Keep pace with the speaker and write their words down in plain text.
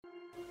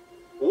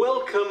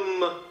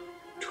Welcome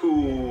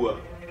to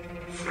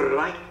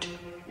Fright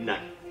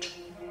Night.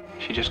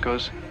 She just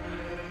goes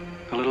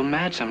a little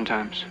mad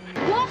sometimes.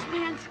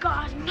 Wolfman's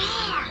got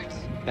nards.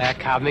 They're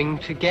coming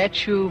to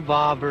get you,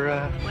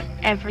 Barbara.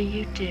 Whatever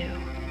you do,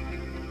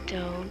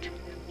 don't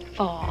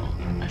fall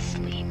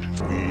asleep.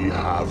 We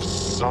have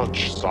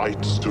such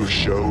sights to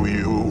show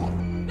you.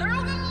 They're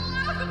all gonna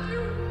laugh at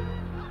you.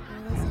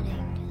 You're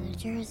listening to the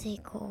Jersey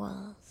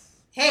Ghouls.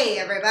 Hey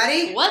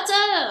everybody! What's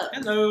up?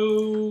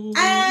 Hello!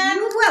 And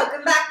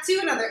welcome back to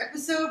another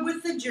episode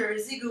with the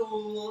Jersey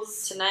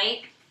Ghouls.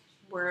 Tonight,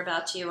 we're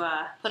about to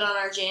put on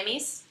our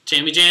jammies,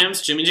 Jimmy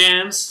Jams.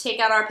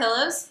 take out our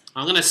pillows.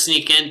 I'm gonna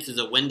sneak in through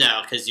the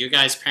window because your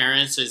guys'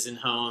 parents isn't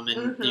home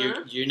and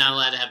you're not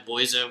allowed to have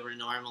boys over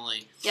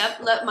normally.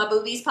 Yep, let my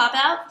boobies pop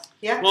out.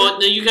 Yeah. Well,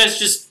 no, you guys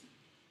just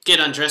get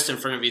undressed in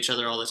front of each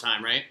other all the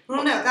time, right?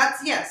 Well, no,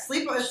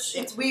 sleep.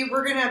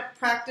 We're gonna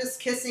practice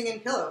kissing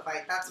and pillow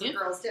fight. That's what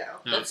girls do.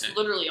 That's Okay.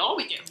 literally all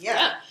we do.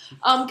 Yeah.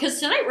 Because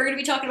tonight we're going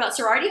to be talking about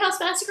Sorority House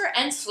Massacre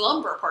and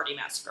Slumber Party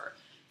Massacre.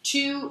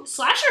 Two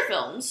slasher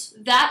films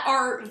that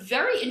are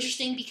very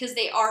interesting because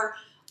they are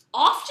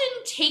often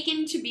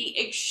taken to be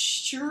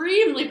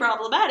extremely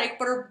problematic,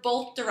 but are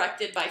both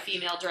directed by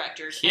female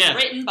directors and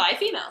written by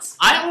females.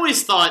 I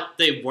always thought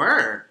they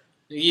were.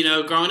 You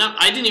know, growing up,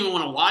 I didn't even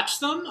want to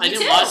watch them. I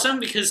didn't watch them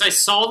because I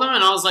saw them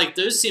and I was like,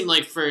 those seem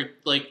like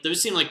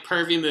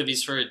pervy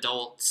movies for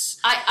adults.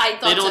 I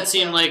thought they don't so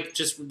seem too. like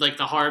just like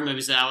the horror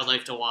movies that I would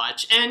like to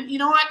watch. And you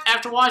know what?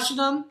 After watching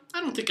them,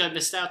 I don't think I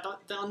missed out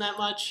on that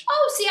much.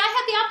 Oh, see, I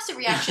had the opposite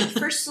reaction.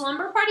 For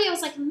Slumber Party, I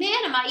was like,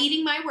 man, am I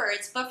eating my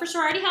words? But for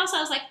Sorority House,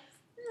 I was like,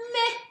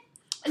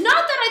 meh.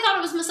 Not that I thought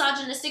it was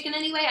misogynistic in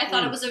any way. I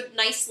thought it was a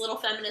nice little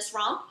feminist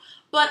romp.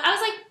 But I was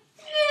like,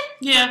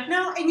 yeah.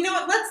 No, and you know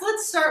what?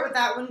 Let's start with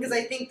that one because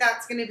I think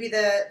that's going to be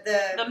the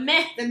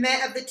meh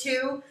of the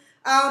two.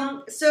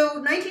 So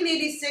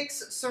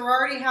 1986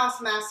 Sorority House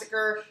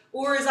Massacre,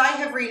 or as I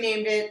have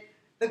renamed it,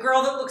 the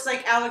girl that looks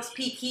like Alex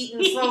P.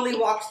 Keaton slowly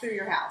walks through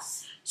your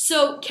house.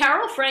 So,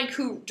 Carol Frank,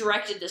 who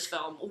directed this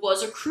film,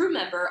 was a crew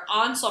member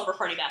on Slumber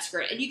Party Massacre,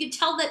 and you can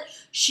tell that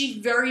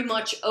she very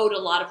much owed a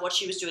lot of what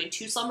she was doing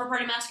to Slumber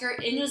Party Massacre,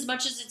 in as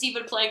much as it's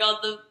even playing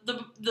on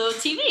the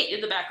TV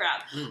in the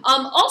background.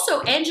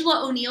 Also,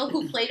 Angela O'Neill,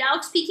 who played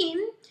Alex P.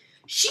 Keaton,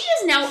 she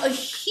is now a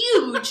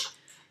huge...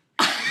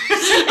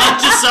 I'm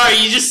just sorry,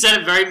 you just said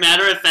it very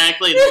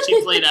matter-of-factly that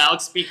she played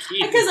Alex P.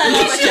 Keaton. Because I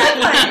love what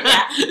Jackie did.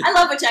 Yeah, I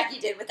love what Jackie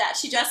did with that.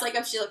 She dressed like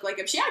him, she looked like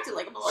him, she acted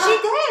like him a lot. She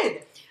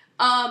did!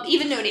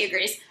 Even Noni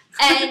agrees.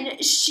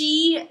 And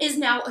she is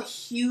now a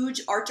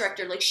huge art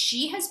director. Like,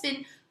 she has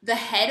been the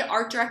head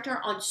art director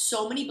on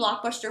so many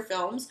blockbuster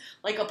films,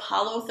 like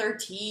Apollo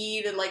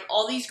 13 and, like,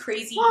 all these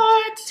crazy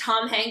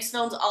Tom Hanks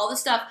films, all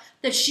this stuff,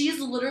 that she is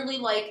literally,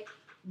 like,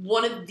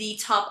 one of the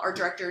top art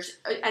directors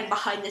and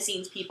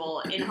behind-the-scenes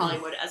people in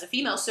Hollywood as a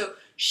female. So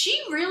she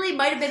really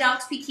might have been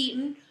Alex P.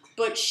 Keaton,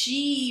 but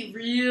she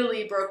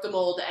really broke the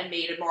mold and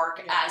made a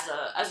mark as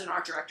an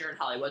art director in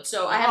Hollywood.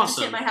 So I have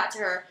to tip my hat to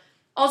her.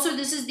 Also,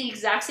 this is the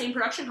exact same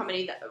production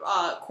company that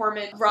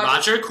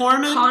Roger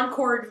Corman?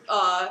 Concord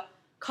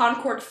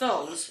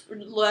Films,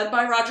 led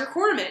by Roger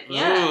Corman.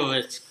 Yeah.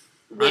 Ooh,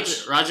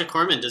 Roger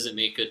Corman doesn't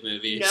make good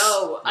movies.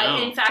 No.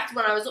 In fact,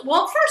 first of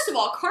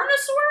all,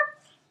 Carnosaur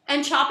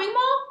and Chopping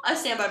Mall, I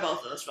stand by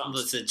both of those films.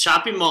 Listen,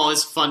 Chopping Mall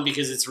is fun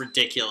because it's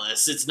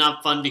ridiculous. It's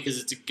not fun because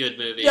it's a good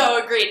movie.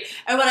 No, agreed.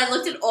 And when I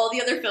looked at all the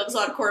other films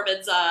on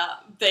Corman's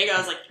thing, I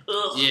was like,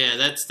 ugh. Yeah,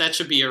 that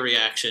should be your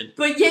reaction.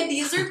 But yeah,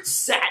 these are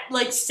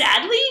sadly,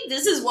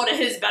 this is one of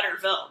his better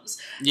films.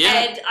 Yeah.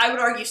 And I would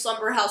argue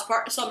Slumber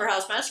Party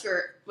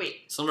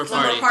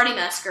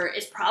Massacre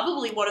is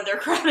probably one of their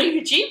crowning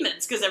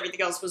achievements because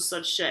everything else was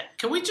such shit.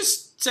 Can we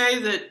just say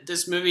that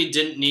this movie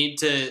didn't need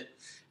to...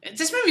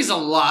 This movie's a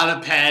lot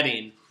of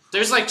padding.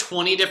 There's like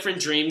 20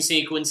 different dream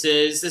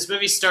sequences. This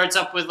movie starts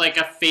up with like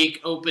a fake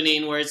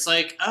opening where it's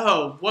like,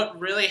 oh, what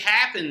really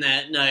happened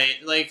that night?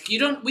 Like,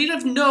 we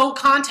have no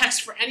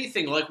context for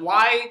anything. Like,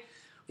 why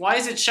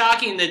is it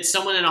shocking that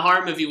someone in a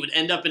horror movie would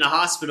end up in a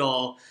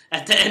hospital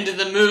at the end of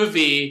the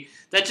movie?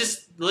 That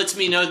just lets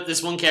me know that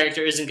this one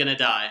character isn't going to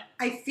die.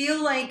 I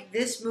feel like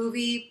this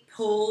movie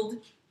pulled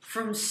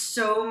from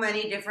so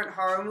many different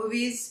horror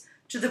movies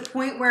to the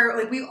point where,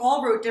 like, we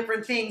all wrote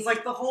different things.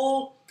 Like,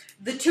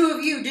 the two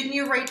of you, didn't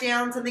you write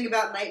down something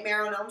about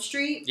Nightmare on Elm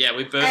Street? Yeah,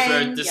 we both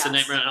wrote this the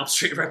Nightmare on Elm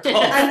Street ripoff.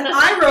 And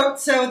I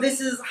wrote, so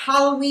this is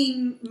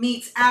Halloween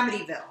meets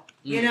Amityville.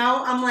 You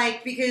know? I'm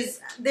like,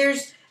 because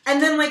there's... And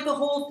then, like, the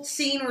whole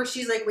scene where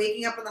she's, like,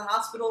 waking up in the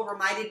hospital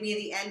reminded me of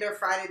the end of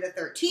Friday the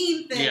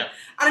 13th. And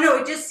I don't know,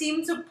 it just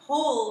seemed to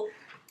pull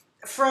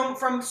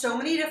from so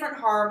many different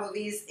horror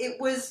movies.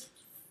 It was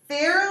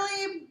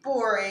fairly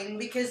boring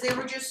because there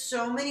were just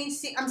so many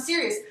scenes. I'm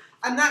serious.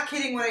 I'm not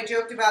kidding when I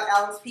joked about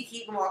Alex P.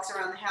 Keaton walks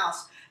around the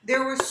house.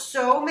 There were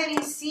so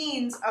many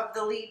scenes of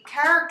the lead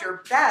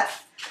character,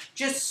 Beth,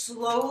 just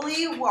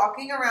slowly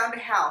walking around a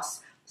house.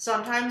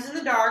 Sometimes in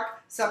the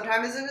dark,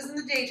 sometimes it was in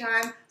the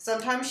daytime,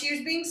 sometimes she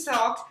was being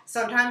stalked,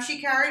 sometimes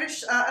she carried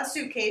a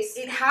suitcase.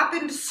 It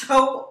happened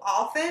so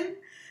often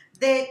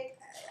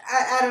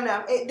I don't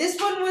know. This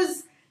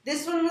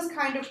one was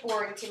kind of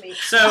boring to me.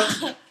 So,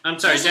 I'm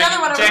sorry, There's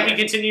another one over Jackie, here.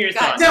 continue your Go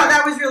ahead. thoughts. No,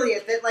 that was really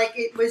it. That like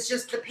it was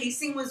just the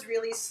pacing was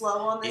really slow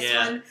on this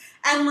Yeah. one,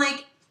 and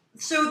like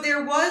so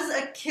there was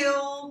a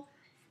kill,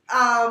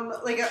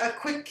 like a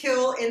quick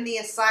kill in the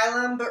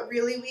asylum, but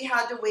really we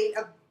had to wait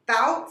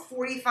about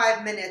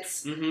 45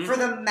 minutes Mhm. for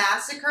the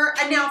massacre,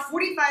 and now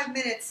 45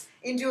 minutes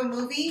into a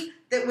movie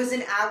that was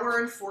an hour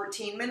and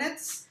 14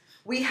 minutes,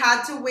 we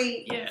had to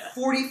wait Yeah.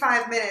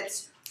 45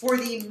 minutes for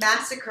the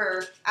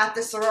massacre at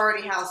the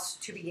sorority house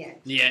to begin.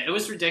 Yeah, it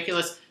was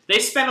ridiculous. They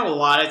spent a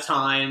lot of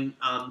time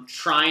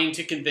trying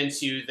to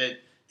convince you that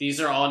these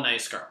are all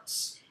nice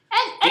girls.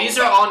 And These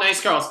are all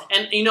nice girls.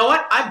 And you know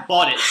what? I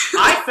bought it.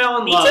 I fell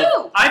in Me love.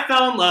 too. I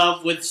fell in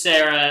love with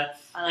Sarah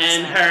I like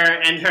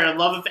and her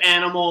love of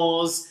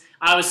animals.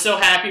 I was so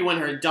happy when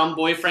her dumb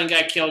boyfriend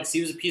got killed because he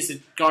was a piece of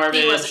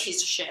garbage. He was a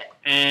piece of shit.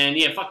 And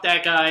yeah, fuck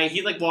that guy.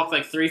 He like walked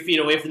like 3 feet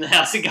away from the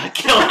house and got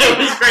killed. It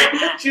was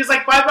great. She was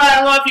like, "Bye bye,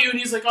 I love you," and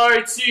he's like, "All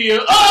right, see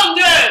you." Oh, I'm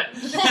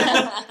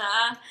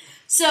dead.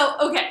 So,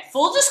 okay,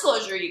 full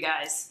disclosure, you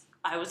guys.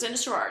 I was in a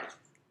sorority.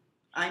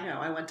 I know,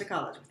 I went to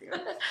college with you.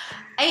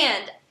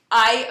 And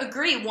I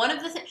agree. One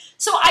of the things...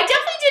 So, I definitely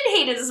didn't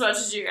hate it as much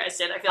as you guys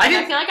did. I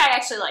feel like I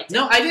actually liked it.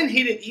 No, I didn't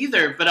hate it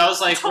either, but I was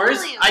like,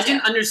 Totally I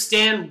didn't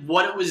understand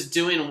what it was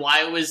doing,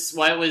 why it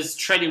was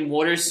treading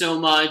water so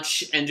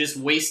much and just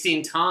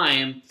wasting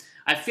time.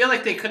 I feel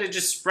like they could have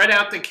just spread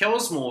out the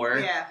kills more.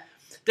 Yeah.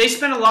 They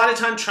spent a lot of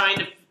time trying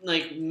to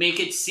like make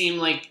it seem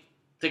like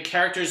the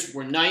characters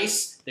were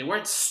nice. They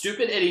weren't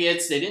stupid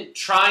idiots. They didn't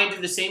try and do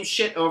the same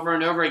shit over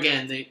and over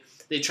again.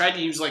 They tried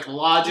to use like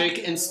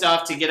logic and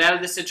stuff to get out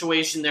of the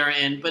situation they're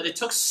in, but it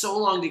took so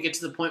long to get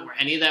to the point where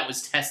any of that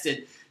was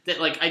tested that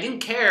like I didn't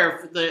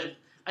care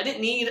I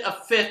didn't need a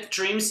 5th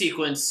dream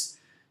sequence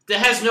that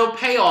has no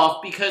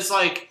payoff because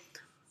like,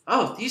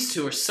 oh, these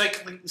two are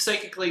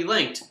psychically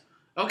linked.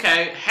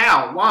 Okay,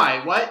 how?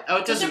 Why? What? Oh,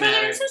 it doesn't They're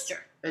matter. brother and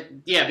sister.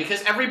 Yeah,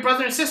 because every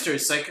brother and sister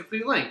is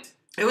psychically linked.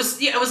 It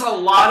was a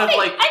lot of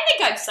like. I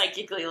think I'm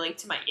psychically linked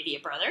to my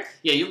idiot brother.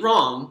 Yeah, you're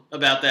wrong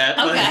about that.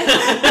 but- Okay.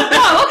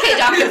 Oh, okay,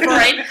 Dr.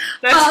 Freud.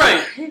 That's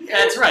right.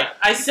 That's right.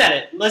 I said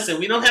it. Listen,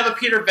 we don't have a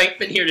Peter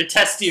Venkman here to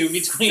test you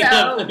between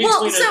So between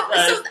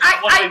I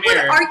would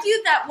mirror. argue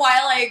that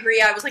while I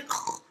agree, I was like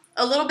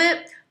a little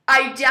bit.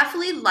 I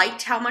definitely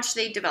liked how much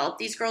they developed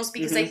these girls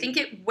because I think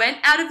it went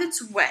out of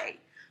its way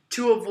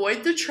to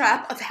avoid the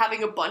trap of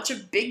having a bunch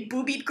of big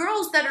boobied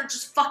girls that are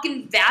just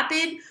fucking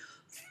vapid,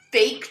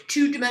 fake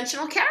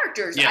 2-dimensional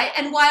characters. Yeah.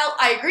 And while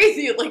I agree with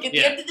you, like at the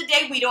Yeah. end of the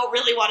day, we don't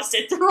really want to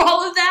sit through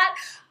all of that.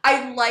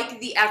 I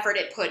like the effort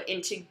it put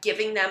into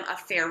giving them a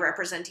fair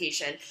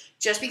representation.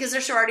 Just because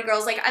they're sorority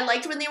girls, like I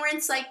liked when they were in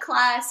psych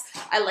class.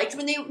 I liked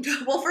when they,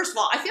 well, first of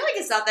all, I feel like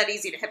it's not that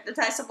easy to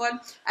hypnotize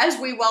someone, as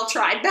we well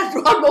tried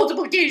on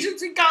multiple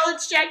occasions in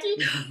college, Jackie.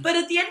 But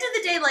at the end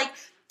of the day, like,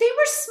 they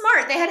were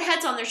smart. They had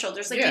heads on their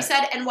shoulders, like you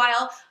said. And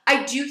while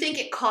I do think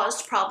it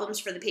caused problems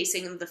for the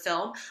pacing of the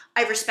film,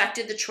 I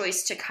respected the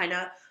choice to kind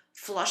of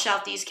flush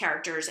out these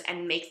characters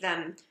and make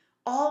them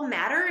all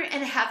matter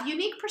and have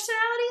unique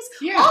personalities.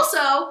 Yeah.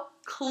 Also,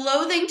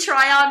 clothing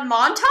try-on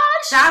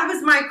montage. That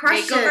was my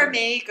question.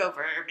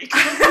 Makeover.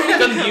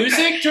 The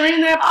music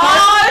during that part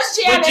Oh,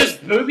 shit. with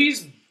just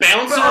boobies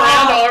bouncing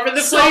around all over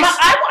the So place.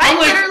 I I'm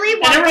like, literally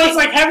and want everyone's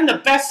like having the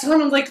best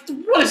time. I'm like,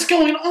 what is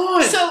going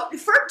on? So,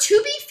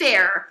 to be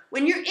fair,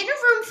 when you're in a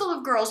room full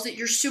of girls that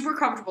you're super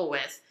comfortable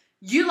with,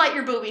 you let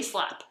your boobies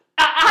flap.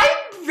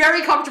 I'm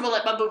very comfortable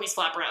letting my boobies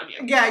flap around you.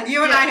 Yeah,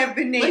 you and I have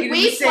been naked Like, in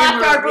we the same flapped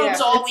room. our boobs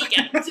yeah. all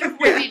weekend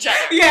with each other.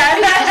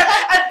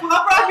 Yeah, at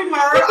Pop Rock and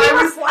Horror, We I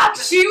were was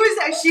flapping.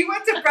 she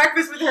went to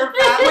breakfast with her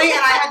family, and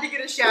I had to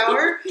get a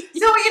shower.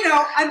 So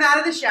I'm out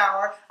of the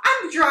shower.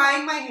 I'm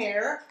drying my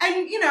hair,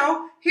 and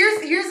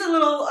here's a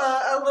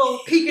little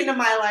peek into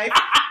my life.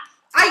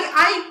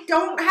 I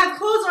don't have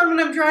clothes on when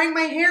I'm drying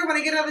my hair when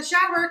I get out of the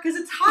shower because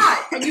it's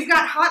hot and you've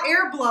got hot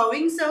air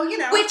blowing. So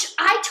Which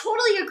I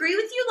totally agree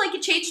with you. Like,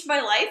 it changed my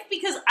life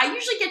because I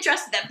usually get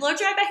dressed and then blow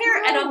dry my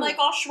hair, and I'm like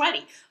all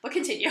sweaty. But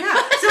continue. Yeah.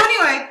 So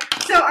anyway,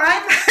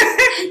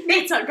 I'm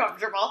Nate's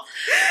uncomfortable.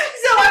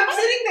 so I'm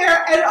sitting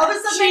there, and all of a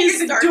sudden I hear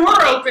the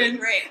door open.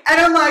 Great. And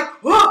I'm like,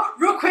 whoa,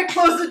 real quick,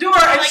 close the door.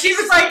 And like, she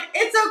it's was just like,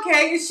 it's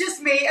okay, it's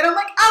just me. And I'm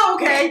like, oh,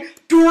 okay.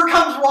 Door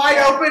comes wide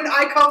open.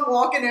 I come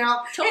walking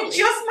out. Totally. In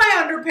just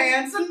my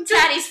underpants. And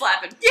just, Tatty's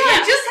flapping. yeah,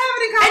 just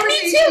having a And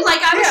conversation. me too. Like,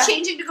 I was Yeah.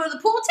 changing to go to the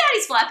pool,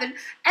 Tatty's flapping.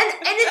 And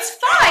it's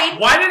fine.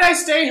 Why did I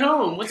stay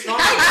home? What's wrong?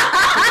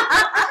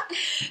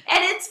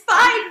 And it's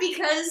fine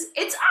because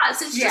it's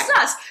us. It's just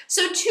Yeah. us.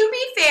 So to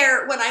be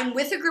fair, when I'm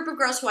with a group of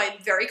girls who I'm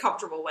very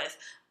comfortable with,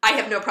 I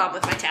have no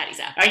problem with my tatties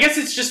out. I guess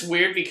it's just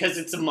weird because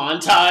it's a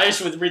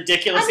montage with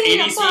ridiculous I mean,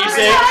 80s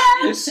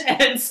a music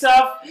and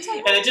stuff,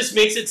 and it just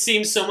makes it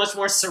seem so much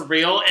more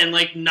surreal and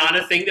like not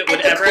a thing that would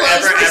And the ever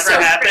clothes were so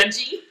happen.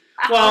 cringy.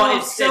 Well, Oh,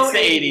 it's so the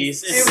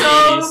 80s. It's the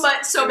So 80s.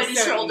 much, so many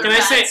So shoulder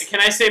many. Can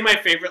I say my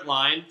favorite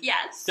line?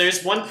 Yes.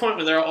 There's one point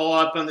where they're all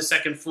up on the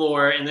second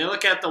floor and they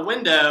look out the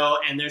window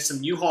and there's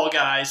some U-Haul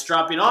guys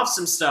dropping off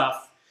some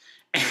stuff.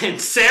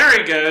 And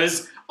Sarah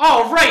goes,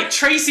 "Oh, right,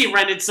 Tracy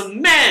rented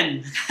some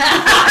men."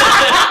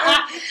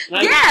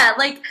 Yeah,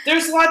 like...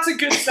 There's lots of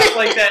good stuff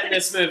like that in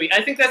this movie.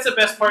 I think that's the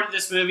best part of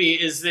this movie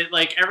is that,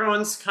 like,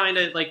 everyone's kind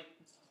of, like,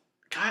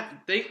 God,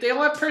 they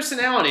all have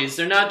personalities.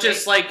 They're not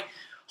just, like,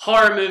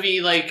 horror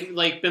movie,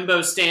 like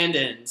bimbo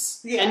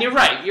stand-ins. Yeah. And you're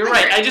right.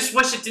 I just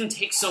wish it didn't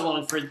take so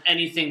long for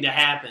anything to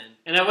happen.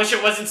 And I wish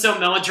it wasn't so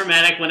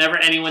melodramatic whenever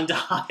anyone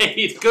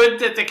died.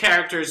 Good that the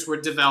characters were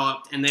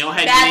developed and they all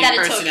had unique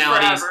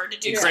personalities. Took to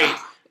do Great.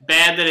 stuff.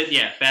 Bad that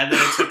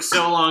it took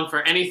so long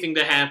for anything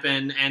to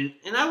happen, and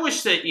I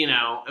wish that,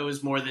 it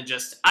was more than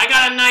just, I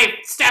got a knife,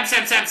 stab,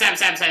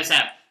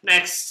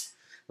 next.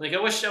 Like, I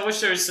wish there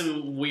was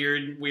some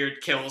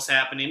weird kills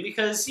happening,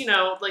 because,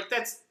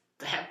 that's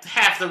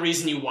half the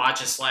reason you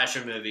watch a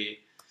slasher movie,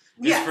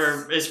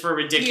 is for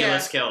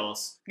ridiculous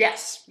kills.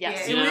 Yes. Yeah,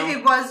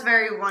 it was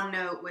very one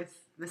note with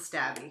the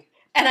stabby.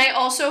 And I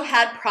also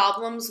had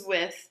problems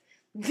with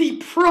the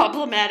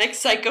problematic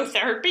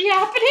psychotherapy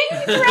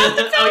happening throughout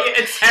the film. Oh, yeah,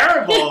 it's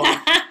terrible.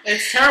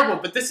 It's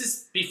terrible, but this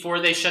is before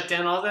they shut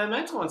down all the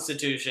mental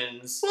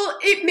institutions. Well,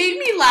 it made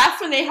me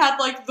laugh when they had,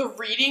 like, the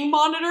reading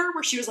monitor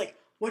where she was like,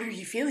 "What are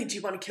you feeling? Do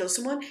you want to kill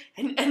someone?"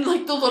 And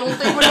like, the little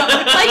thing went up.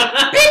 Like,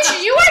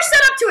 bitch, you are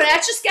set up to an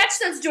Etch-a-Sketch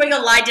that's doing a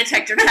lie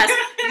detector test.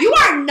 You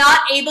are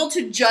not able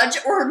to judge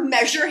or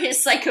measure his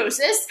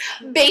psychosis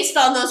based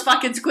on those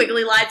fucking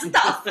squiggly lines. What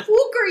the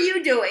fuck are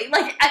you doing?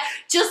 Like,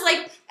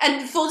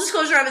 and full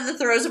disclosure, I'm in the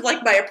throes of,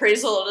 like, my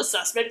appraisal and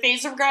assessment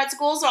phase of grad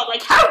school, so I'm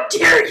like, how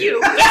dare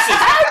you?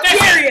 How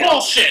dare you?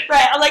 Bullshit.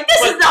 Right, I'm like,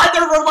 this is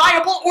neither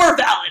reliable or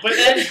valid. But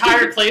that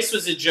entire place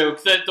was a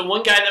joke. The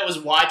one guy that was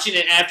watching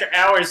it after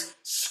hours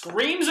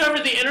screams over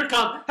the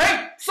intercom,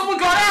 "Hey, someone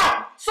got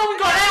out! Someone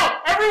got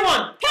out!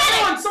 Everyone!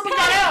 Someone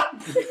got out!"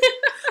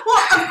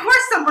 Well, of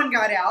course someone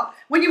got out.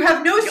 When you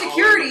have no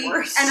security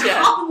and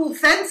hoppable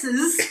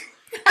fences.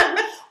 When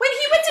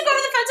he went to go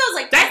to the fence, I was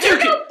like,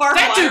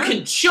 that dude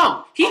can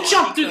jump. He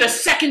jumped through the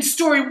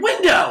second-story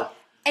window.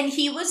 And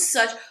he was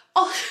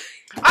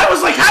I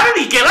was like, how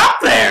did he get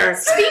up there?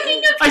 Speaking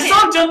of I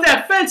saw him jump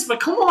that fence, but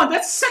come on,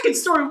 that's a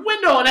second-story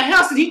window in a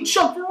house, and he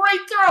jumped right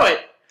through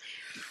it.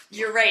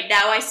 You're right.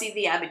 Now I see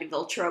the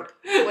Amityville trope.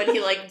 When he,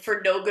 like,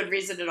 for no good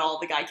reason at all,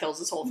 the guy kills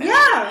his whole family.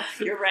 Yeah.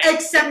 You're right.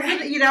 Except,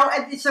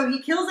 so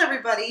he kills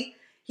everybody.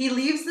 He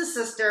leaves the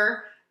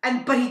sister,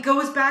 but he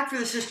goes back for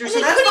the sister. And so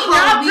then that's could the he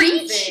not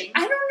Halloween reach? thing. I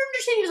don't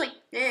understand. He was like,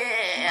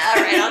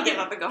 all right, I'll give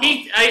up and go home.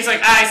 He's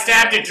like, I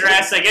stabbed a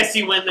dress. I guess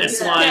you win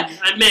this one. Yeah.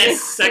 I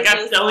missed. I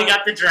only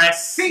got the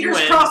dress. Fingers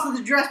crossed that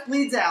the dress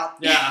bleeds out.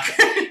 Yeah.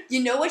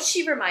 You know what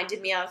she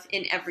reminded me of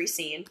in every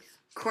scene?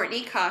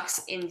 Courtney Cox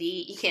in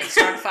the "You Can't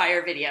Start a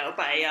Fire" video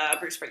by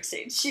Bruce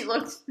Springsteen. She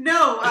looked...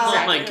 No.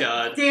 Oh my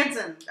God.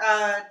 Dancing.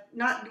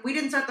 We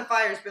Didn't Start the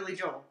Fire is Billy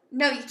Joel.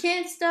 No, you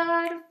can't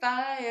start a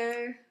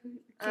fire.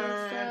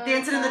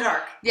 Dancing in the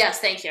Dark. Yes,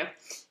 thank you.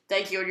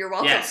 Thank you, and you're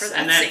welcome for that.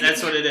 And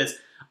that's what it is.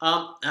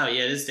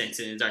 It is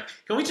Dancing in the Dark.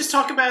 Can we just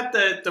talk about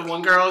the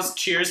one girl's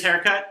Cheers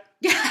haircut?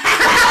 She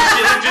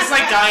looked just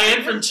like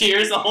Diane from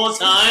Cheers the whole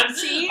time.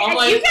 See, you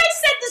guys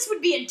said this would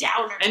be a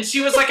downer. And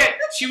she was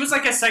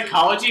like a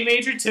psychology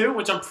major too,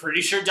 which I'm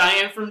pretty sure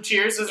Diane from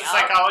Cheers is a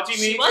psychology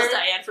major. She was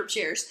Diane from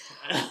Cheers.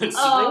 It's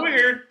super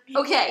weird.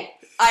 Okay,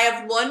 I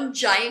have one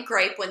giant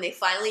gripe when they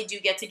finally do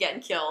get to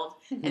getting killed,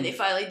 and they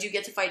finally do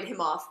get to fighting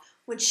him off.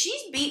 When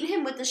she's beating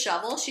him with the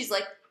shovel, she's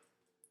like,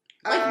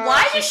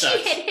 why does she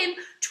hit him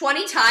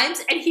 20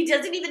 times and he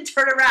doesn't even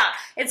turn around?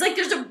 It's like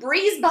there's a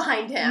breeze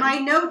behind him. My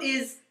note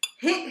is,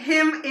 hit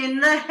him in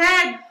the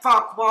head,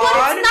 fuckwad.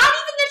 But it's not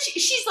even that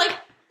she's like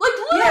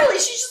literally,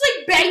 she's just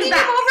like banging him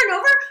over and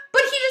over,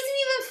 but he doesn't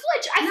even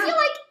flinch. I feel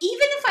like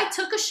even if I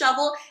took a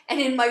shovel and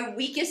in my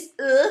weakest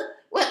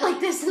went like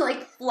this and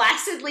like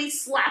flaccidly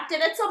slapped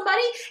it at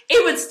somebody,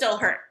 it would still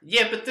hurt.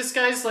 Yeah, but this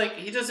guy's like,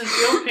 he doesn't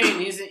feel pain.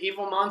 He's an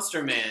evil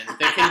monster man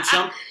that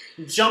can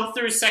jump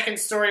through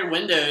second-story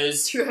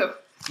windows. True.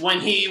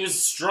 When he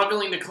was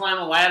struggling to climb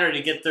a ladder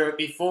to get through it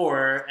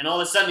before, and all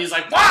of a sudden he's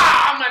like,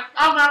 "Wow,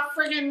 I'm a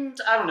friggin',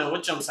 I don't know,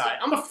 what jumps high?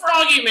 I'm a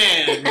froggy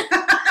man."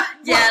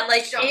 Yeah,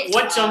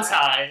 what jumps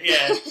high?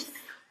 Yeah.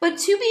 But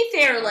to be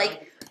fair,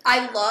 like,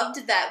 I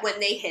loved that when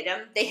they hit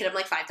him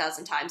like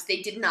 5,000 times.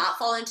 They did not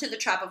fall into the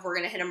trap of we're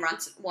gonna hit him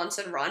once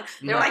and run.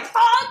 They're like,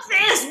 fuck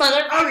this,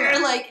 motherfucker!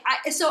 Like,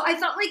 so I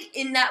thought, like,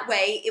 in that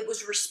way, it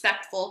was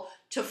respectful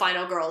to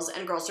Final Girls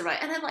and Girls Survive,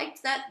 and I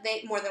liked that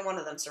more than one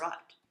of them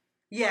survived.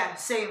 Yeah,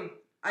 same.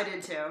 I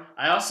did too.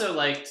 I also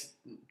liked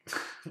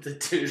the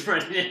dude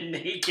running in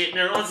naked, and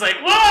everyone's like,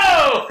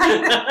 "Whoa!"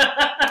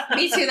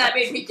 Me too. That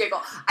made me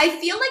giggle. I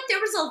feel like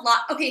there was a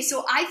lot. Okay,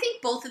 so I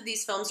think both of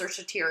these films are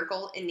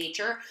satirical in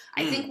nature.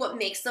 I think what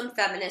makes them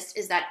feminist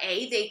is that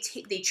A,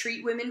 they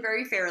treat women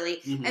very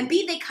fairly, and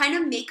B, they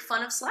kind of make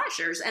fun of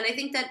slashers. And I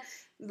think that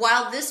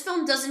while this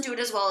film doesn't do it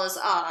as well as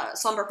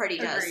Slumber Party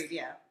does, Agreed,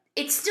 yeah.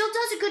 It still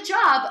does a good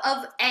job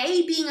of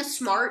A, being a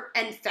smart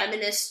and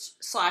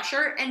feminist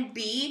slasher, and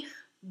B,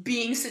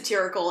 being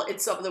satirical in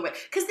some of the way.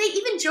 Because they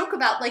even joke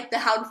about, like,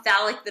 how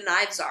phallic the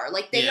knives are.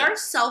 Like, they are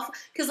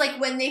because, like,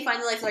 when they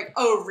find the knife, like,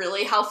 oh,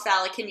 really? How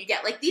phallic can you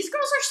get? Like, these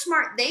girls are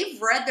smart.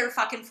 They've read their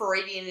fucking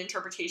Freudian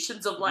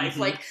interpretations of life.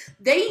 Like,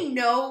 they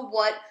know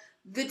what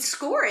the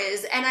score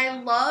is. And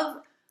I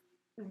love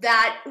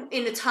that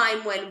in a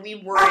time when we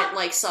weren't,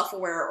 like,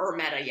 self-aware or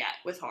meta yet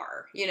with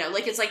horror. You know?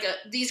 Like, it's like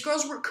these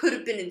girls could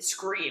have been in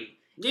Scream.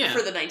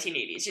 For the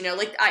 1980s, you know,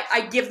 like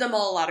I give them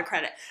all a lot of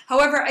credit.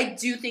 However, I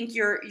do think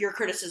your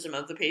criticism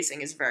of the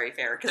pacing is very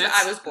fair because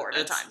I was bored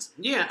at times.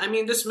 Yeah, I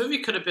mean, this movie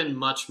could have been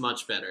much,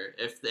 much better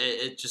if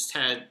it just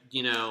had,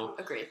 you know,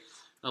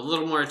 a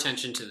little more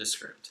attention to the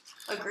script.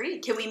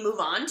 Agreed. Can we move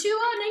on to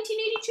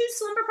 1982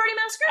 Slumber Party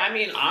Massacre? I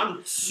mean,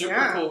 I'm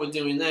super cool with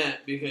doing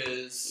that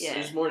because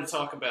there's more to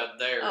talk about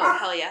there. Oh,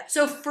 hell yeah.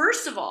 So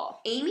first of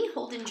all, Amy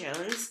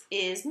Holden-Jones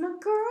is my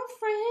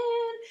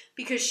girlfriend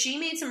because she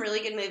made some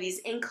really good movies,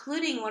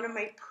 including one of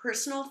my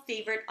personal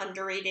favorite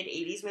underrated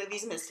 80s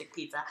movies, Mystic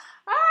Pizza.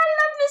 I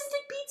love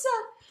Mystic Pizza.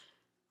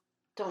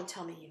 Don't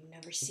tell me you've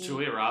never seen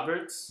Julia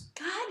Roberts?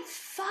 God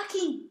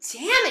fucking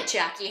damn it,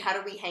 Jackie. How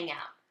do we hang out?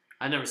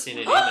 I've never seen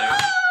it either.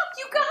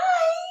 You guys!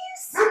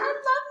 I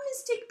love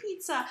Mystic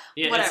Pizza.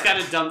 Yeah, Whatever.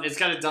 it's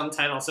got a dumb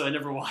title, so I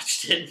never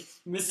watched it.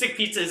 Mystic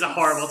Pizza is a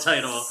horrible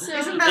title. So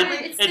Isn't that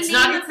it's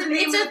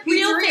a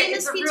real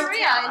famous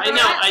pizzeria.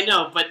 I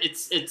know, but it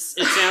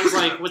sounds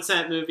like what's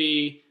that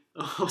movie?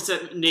 What's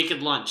that?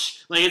 Naked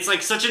Lunch. Like it's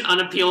like such an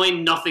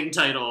unappealing nothing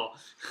title.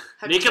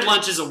 Naked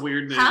Lunch is a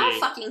weird movie. How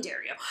fucking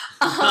dare you?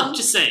 I'm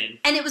just saying.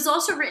 And it was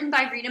also written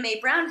by Rita Mae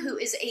Brown, who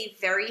is a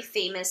very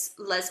famous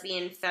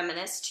lesbian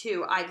feminist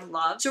who I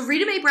love. So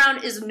Rita Mae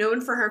Brown is known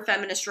for her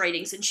feminist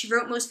writings, and she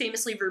wrote most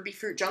famously Ruby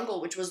Fruit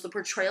Jungle, which was the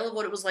portrayal of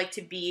what it was like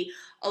to be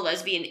a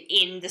lesbian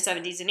in the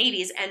 70s and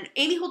 80s. And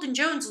Amy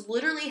Holden-Jones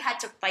literally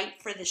had to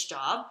fight for this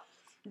job.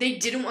 They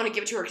didn't want to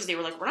give it to her because they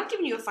were like, we're not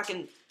giving you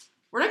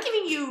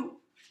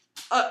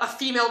a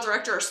female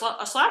director or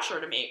a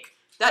slasher to make.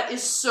 That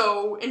is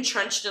so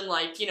entrenched in,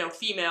 like, you know,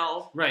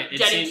 female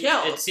getting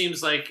killed. It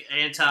seems like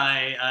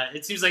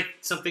it seems like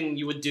something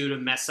you would do to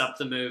mess up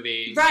the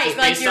movie. Right,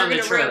 like you're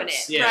going to ruin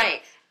it. Yeah.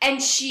 Right.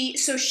 And she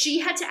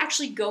had to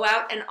actually go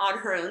out and on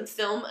her own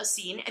film a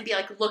scene and be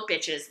like, look,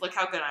 bitches, look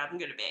how good I'm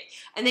going to be.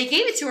 And they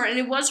gave it to her, and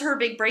it was her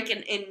big break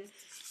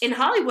in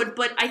Hollywood.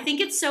 But I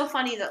think it's so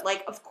funny that,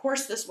 like, of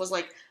course this was,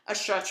 like, a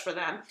stretch for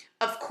them.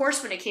 Of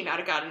course when it came out,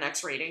 it got an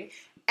X rating.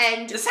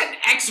 And is that an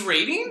X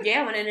rating?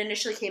 Yeah, when it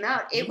initially came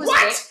out, it was.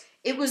 What?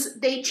 It was.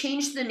 They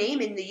changed the name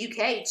in the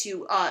UK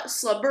to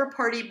Slumber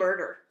Party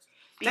Murder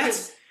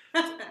because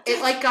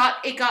it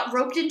got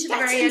roped into the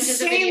very end of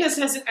the video. This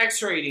has an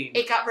X rating.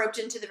 It got roped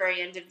into the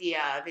very end of the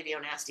Video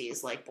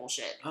Nasties like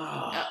bullshit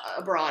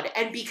abroad,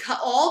 and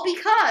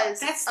because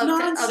that's of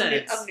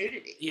nonsense of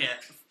nudity. Yeah.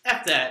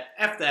 F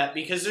that,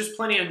 because there's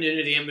plenty of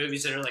nudity in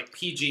movies that are, like,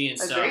 PG and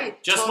stuff. Agreed.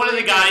 Just one of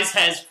the guys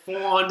has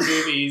full-on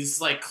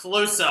boobies, like,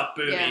 close-up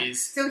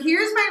boobies. So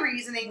here's my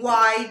reasoning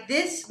why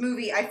this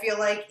movie, I feel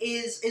like,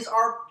 is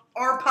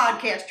our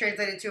podcast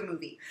translated to a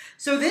movie.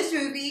 So this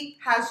movie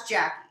has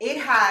Jack. It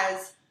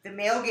has the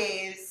male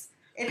gaze.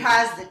 It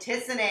has the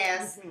tits and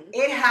ass. Mm-hmm.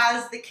 It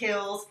has the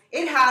kills.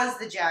 It has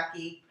the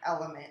Jackie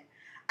element.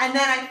 And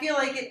then I feel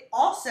like it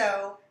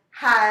also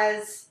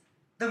has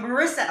the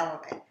Marissa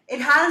element.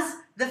 It has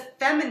the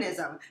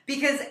feminism,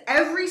 because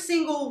every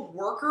single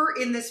worker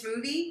in this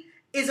movie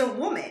is a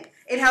woman.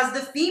 It has the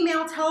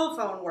female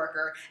telephone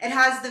worker. It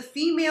has the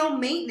female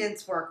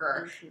maintenance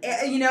worker.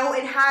 Mm-hmm. You know,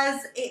 it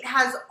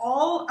has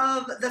all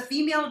of the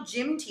female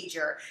gym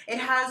teacher. It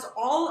has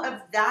all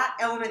of that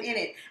element in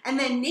it. And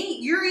then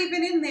Nate, you're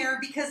even in there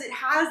because it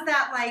has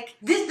that, like,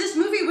 this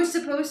movie was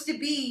supposed to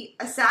be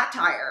a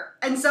satire.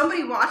 And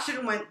somebody watched it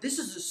and went, this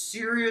is a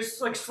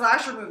serious, like,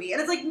 slasher movie.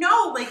 And it's like,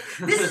 no, like,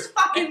 this is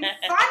fucking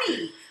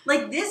funny.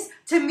 Like, this,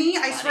 to me,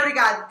 I swear to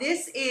God,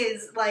 this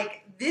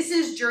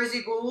is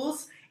Jersey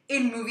Ghouls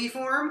in movie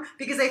form,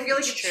 because I feel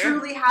like it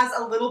truly has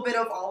a little bit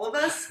of all of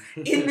us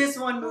in this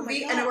one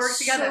movie, and it works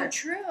together.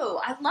 So true.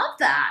 I love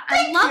that.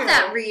 Thank I love you.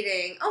 that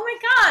reading. Oh my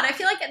God. I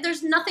feel like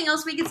there's nothing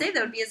else we could say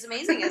that would be as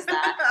amazing as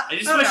that. I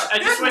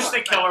just wish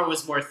the killer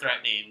was more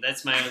threatening.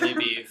 That's my only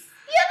beef.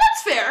 Yeah,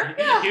 that's fair.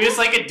 Yeah. He was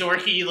like a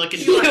dorky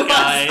looking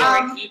guy.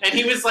 And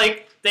he was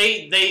like,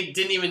 they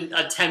didn't even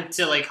attempt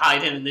to, like,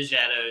 hide him in the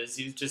shadows.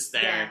 He was just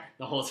there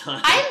the whole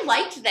time. I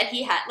liked that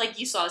he had, like,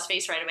 you saw his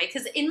face right away,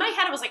 because in my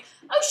head I was like,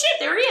 oh shit,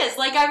 there he is.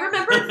 Like, I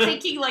remember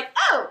thinking, like,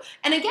 oh.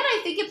 And again,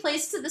 I think it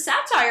plays to the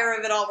satire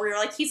of it all, where you're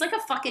like, he's like a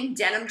fucking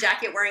denim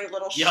jacket wearing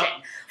little shit.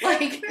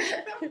 Like,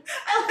 I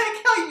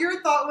like how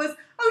your thought was,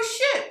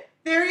 oh shit,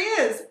 there he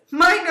is.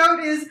 My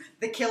note is,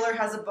 the killer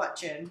has a butt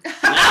chin.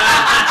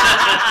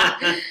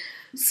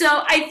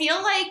 So I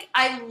feel like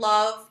I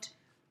loved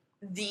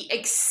the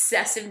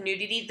excessive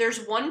nudity.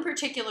 There's one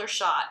particular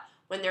shot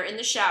when they're in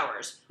the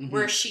showers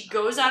where she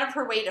goes out of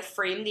her way to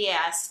frame the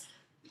ass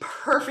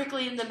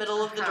perfectly in the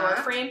middle of the door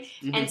frame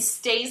and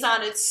stays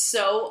on it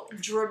so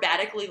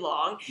dramatically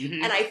long.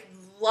 And I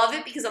love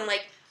it because I'm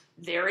like,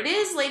 there it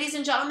is, ladies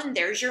and gentlemen.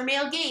 There's your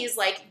male gaze.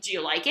 Like, do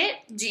you like it?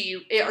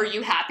 Are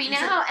you happy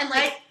now? And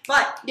like,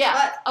 but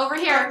over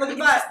here, look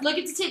at look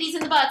at the titties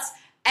and the butts.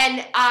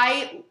 And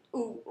I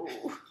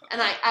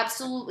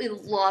absolutely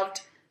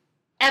loved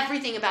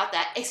everything about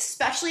that,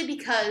 especially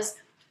because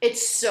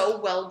it's so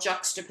well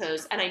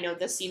juxtaposed. And I know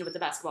the scene with the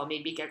basketball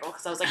made me giggle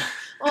because I was like,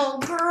 oh,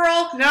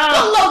 girl,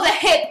 below the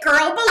hip,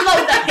 girl,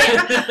 below the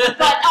hip.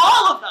 But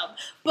all of them.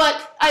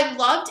 But I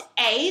loved,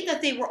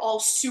 that they were all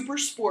super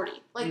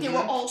sporty. Like, they were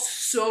all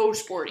so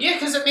sporty. Yeah,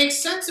 because it makes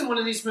sense in one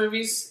of these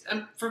movies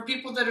for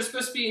people that are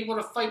supposed to be able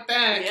to fight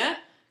back. Yeah.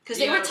 Because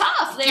they were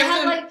tough. They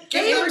had, like,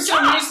 they were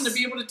some reason to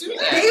be able to do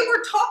that. They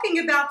were talking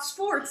about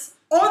sports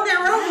on their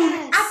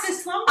own at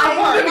this slumber I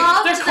party.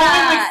 loved They're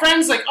calling like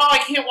friends, like, oh, I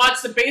can't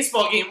watch the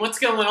baseball game. What's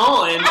going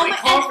on? And they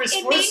call for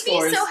sports scores. It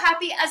made me so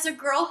happy as a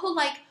girl who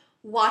like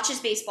watches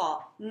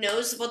baseball,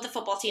 knows what the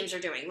football teams are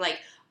doing. Like,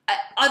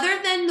 other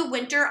than the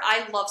winter,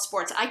 I love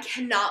sports. I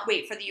cannot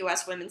wait for the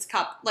U.S. Women's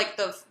Cup, like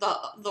the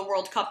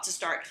World Cup to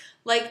start.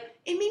 Like,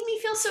 it made me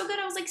feel so good.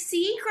 I was like,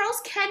 see,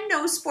 girls can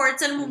know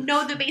sports and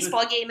know the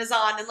baseball game is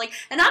on. And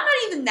I'm not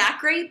even that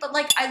great, but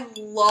like, I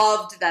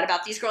loved that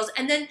about these girls.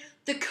 And then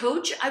the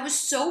coach, I was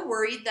so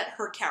worried that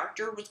her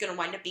character was going to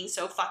wind up being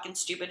so fucking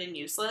stupid and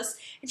useless.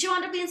 And she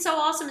wound up being so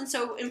awesome and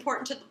so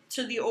important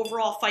to the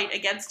overall fight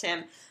against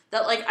him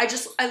that, like,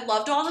 I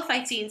loved all the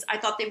fight scenes. I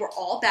thought they were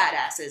all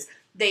badasses.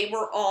 They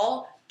were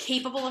all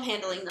capable of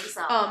handling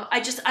themselves.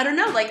 I don't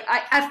know. Like,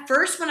 at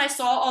first when I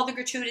saw all the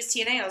gratuitous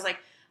TNA, I was like,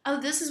 oh,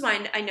 this is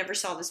why I never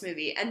saw this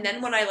movie. And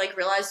then when I, like,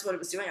 realized what it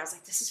was doing, I was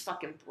like, this is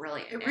fucking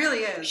brilliant. It really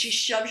is. She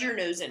shoves your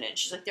nose in it.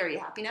 She's like, there, are you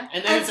happy now?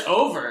 And then it's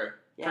over,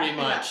 pretty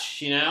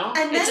much, you know?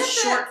 And it's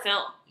a short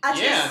film.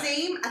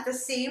 At the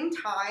same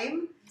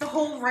time, the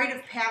whole rite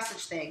of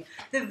passage thing.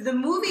 The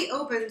movie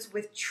opens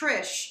with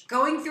Trish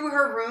going through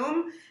her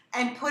room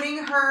and putting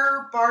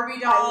her Barbie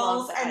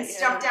dolls and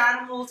stuffed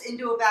animals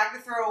into a bag to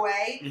throw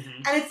away.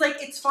 And it's like,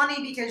 it's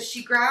funny because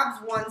she grabs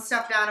one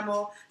stuffed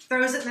animal,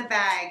 throws it in the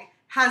bag,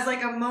 has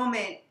like a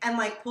moment and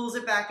like pulls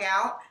it back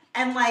out.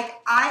 And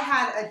like, I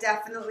had a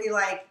definitely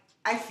like,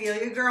 I feel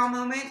you girl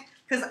moment.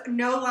 Because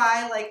no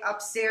lie, like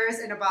upstairs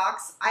in a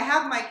box, I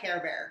have my Care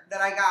Bear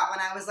that I got when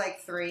I was like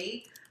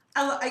 3.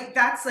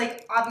 That's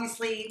like,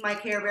 obviously my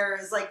Care Bear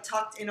is like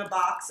tucked in a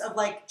box of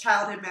like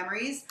childhood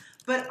memories.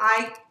 But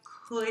I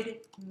could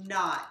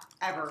not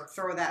ever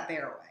throw that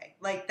bear away.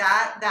 Like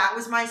that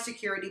was my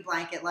security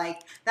blanket.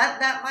 Like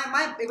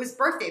it was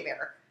Birthday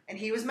Bear. And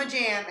he was my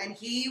jam, and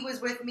he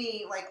was with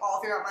me, like, all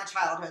throughout my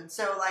childhood.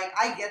 So, like,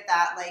 I get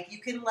that. Like, you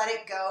can let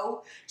it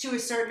go to a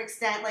certain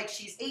extent. Like,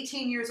 she's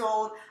 18 years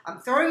old. I'm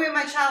throwing away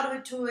my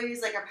childhood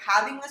toys. Like, I'm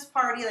having this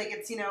party. Like,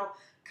 it's, you know,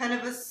 kind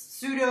of a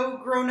pseudo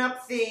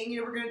grown-up thing.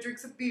 You know, we're going to drink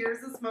some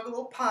beers and smoke a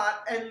little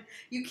pot. And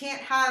you can't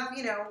have,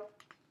 you know,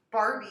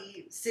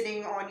 Barbie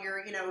sitting on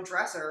your, you know,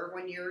 dresser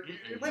when you're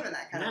living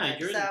that kind of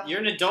thing. You're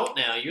an adult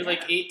now. You're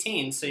like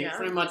 18, so you're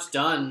pretty much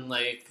done,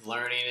 like,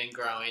 learning and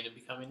growing and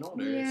becoming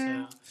older.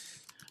 Yeah. So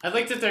I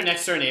liked that their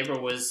next door neighbor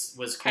was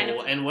cool kind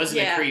of, and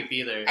wasn't a creep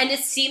either. And it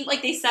seemed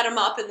like they set him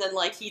up, and then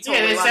like he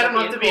totally they set him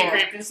up to be a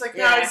creep. And it's like,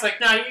 no, he's like,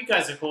 no, you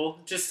guys are cool.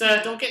 Just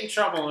don't get in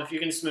trouble if you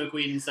can smoke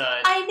weed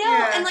inside. I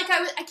know, and like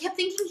I kept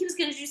thinking he was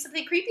going to do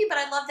something creepy, but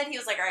I love that he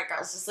was like, all right,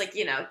 girls, just like,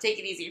 you know, take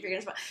it easy if you're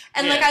going to smoke.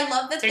 And like I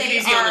love that take they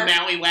it easy on the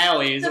Maui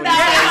Wowie. The Maui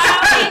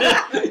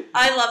Wowie.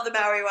 I love the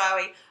Maui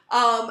Wowie.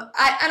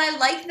 I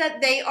like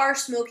that they are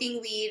smoking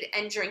weed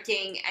and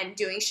drinking and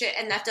doing shit,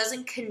 and that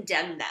doesn't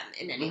condemn them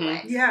in any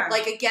way. Yeah.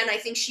 Like, again, I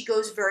think she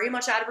goes very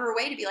much out of her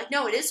way to be like,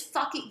 no, it is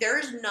fucking, there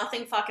is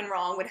nothing fucking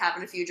wrong with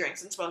having a few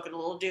drinks and smoking a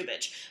little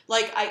doobage.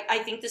 Like, I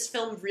think this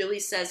film really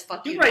says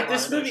fuck you. You're right,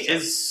 this movie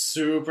is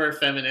super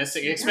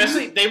feministic,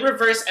 especially, they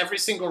reverse every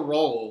single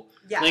role.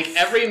 Yes. Like,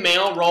 every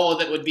male role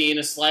that would be in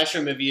a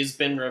slasher movie has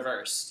been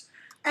reversed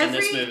in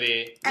this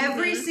movie.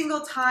 Every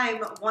single time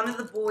one of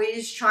the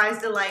boys tries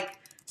to, like,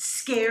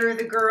 scare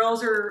the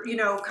girls or, you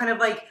know, kind of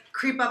like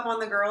creep up on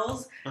the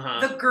girls,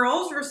 the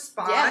girls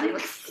respond.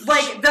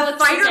 Like the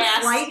fight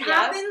or flight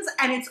happens,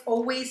 and it's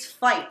always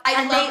fight.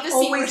 I love the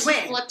scene where win.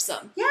 she flips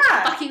them. Yeah.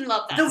 I fucking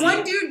love that The scene.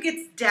 one dude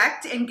gets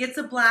decked and gets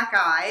a black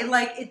eye.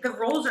 Like, the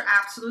roles are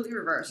absolutely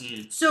reversed.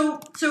 So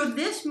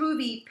this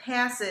movie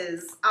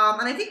passes,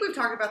 and I think we've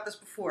talked about this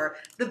before,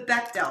 the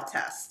Bechdel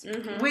test,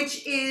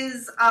 which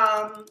is,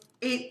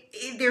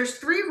 there's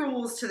 3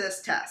 rules to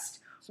this test.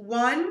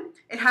 1,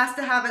 it has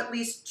to have at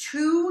least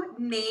 2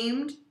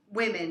 named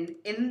women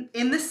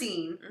in the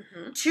scene.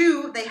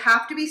 2, they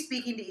have to be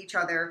speaking to each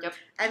other.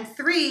 And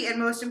 3, and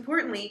most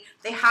importantly,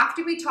 they have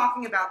to be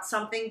talking about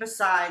something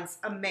besides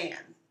a man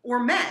or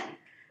men.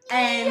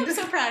 And I'm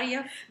so proud of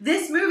you.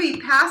 This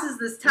movie passes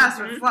this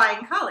test with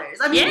flying colors.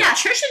 I mean,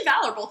 Trish and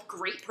Val are both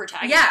great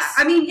protagonists. Yeah,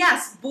 I mean,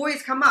 yes,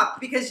 boys come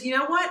up because you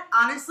know what?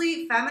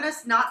 Honestly,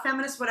 feminist, not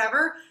feminist,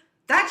 whatever,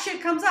 that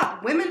shit comes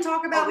up. Women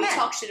talk about men. We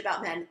talk shit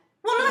about men.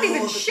 Well, not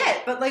even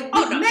shit, but like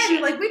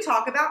men, like we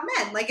talk about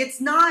men. Like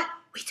it's not.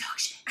 We talk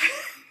shit.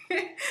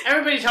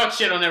 Everybody talks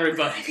shit on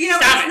everybody. You know,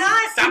 Stop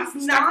it's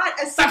it. not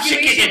a Stop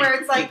situation shaking. where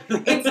it's like,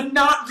 it's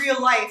not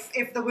real life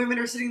if the women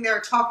are sitting there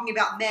talking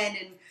about men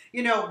and,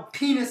 you know,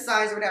 penis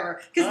size or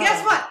whatever. Because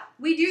guess what?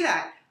 We do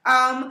that.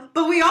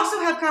 But we also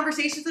have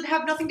conversations that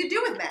have nothing to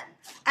do with men.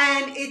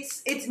 And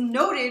it's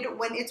noted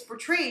when it's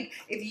portrayed.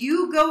 If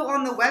you go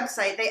on the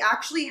website, they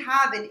actually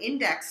have an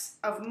index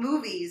of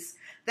movies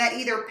that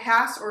either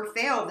pass or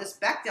fail this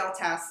Bechdel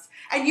test.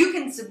 And you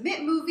can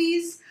submit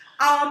movies.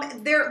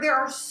 There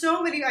are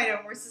so many. I know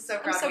Marissa's so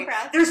proud of me.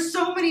 Proud. There's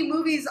so many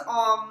movies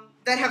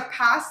that have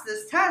passed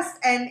this test,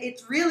 and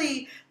it's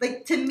really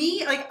like, to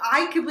me, like,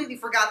 I completely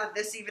forgot that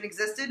this even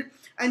existed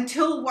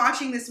until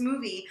watching this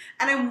movie.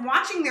 And I'm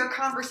watching their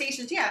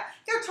conversations. Yeah,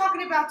 they're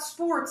talking about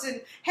sports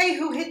and, hey,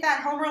 who hit that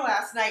homer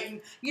last night?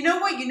 And you know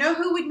what? You know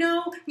who would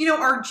know? You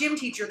know, our gym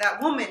teacher,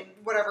 that woman,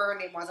 whatever her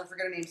name was. I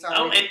forget her name. Sorry.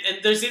 Oh,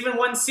 and there's even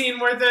one scene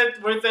where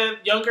the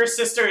younger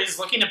sister is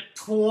looking at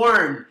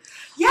porn.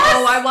 Yes!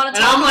 Oh, I want to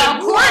And talk I'm like,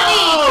 about Courtney.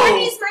 whoa!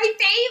 Courtney's my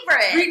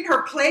favorite. Reading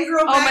her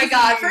Playgirl Oh my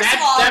god! First of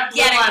all, That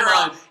blew get my it,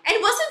 girl. mind. And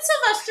wasn't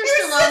Sylvester It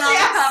was Stallone on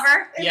yes. the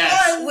cover? It Yes.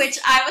 was. Which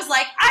I was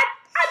like,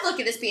 I'd look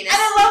at his penis. And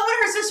I love when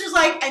her sister's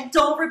like, and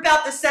don't rip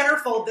out the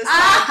centerfold this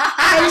time.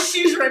 And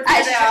she's ripping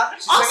it out.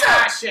 She's Also,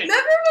 like, shit.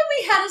 remember when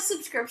we had a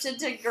subscription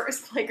to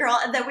Girls Playgirl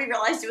and then we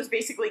realized it was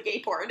basically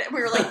gay porn and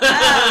we were like,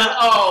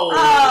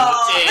 oh,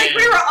 damn. like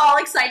we were all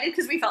excited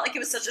because we felt like it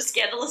was such a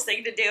scandalous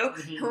thing to do.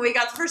 Mhm. When we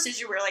got the first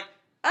issue, we were like,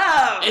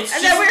 oh, It's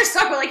and then just- we were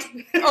stuck with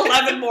like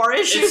 11 more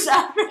issues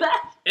after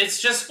that.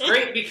 It's just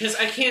great because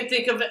I can't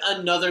think of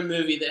another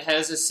movie that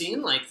has a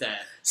scene like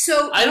that.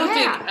 So I don't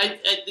yeah. I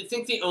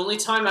think the only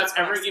time I've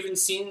ever even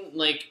seen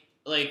like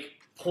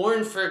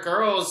porn for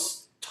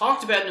girls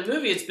talked about in a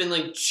movie, it's been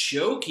like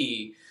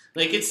jokey.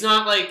 Like it's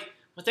not like,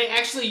 but they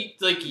actually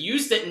like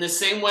used it in the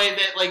same way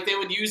that like they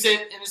would use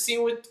it in a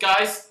scene with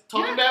guys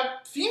talking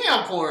about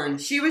female porn.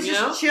 She was you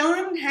just know?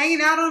 chilling,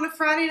 hanging out on a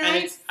Friday And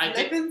night, I did-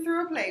 flipping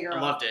through a Playgirl.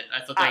 I loved it. I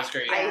thought that was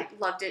great. I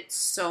loved it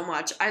so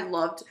much.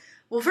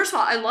 Well, first of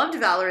all, I loved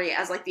Valerie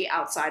as like the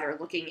outsider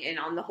looking in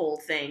on the whole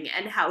thing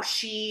and how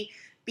she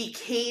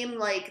became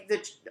like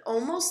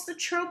almost the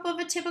trope of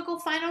a typical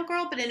final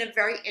girl, but in a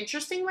very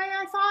interesting way,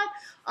 I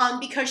thought,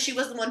 because she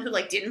was the one who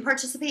like didn't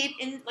participate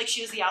in, like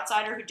she was the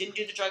outsider who didn't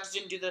do the drugs,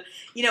 didn't do the,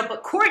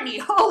 but Courtney,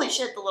 holy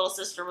shit, the little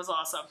sister was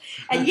awesome.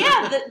 And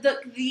yeah,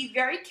 the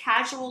very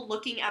casual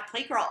looking at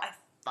Playgirl, I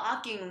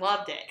fucking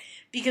loved it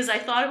because I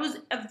thought it was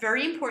a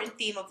very important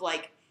theme of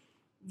like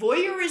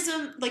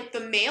voyeurism, like the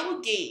male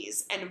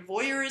gaze and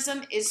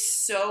voyeurism is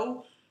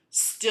so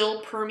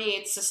still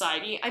permeates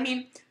society. I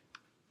mean,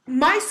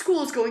 my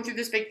school is going through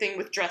this big thing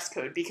with dress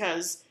code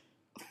because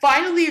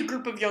finally a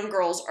group of young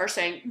girls are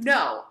saying,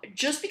 no,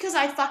 just because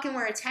I fucking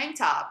wear a tank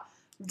top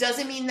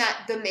doesn't mean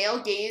that the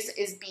male gaze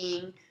is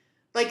being,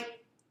 like,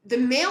 the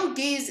male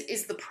gaze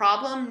is the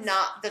problem,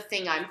 not the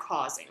thing I'm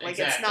causing. Like,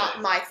 It's not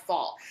my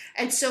fault.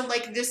 And so,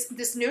 like,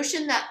 this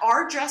notion that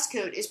our dress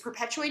code is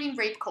perpetuating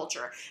rape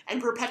culture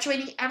and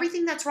perpetuating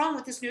everything that's wrong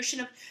with this notion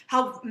of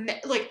how,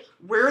 like,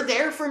 we're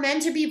there for men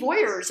to be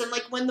voyeurs and,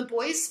 like, when the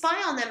boys spy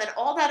on them and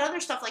all that other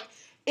stuff, like,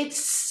 it's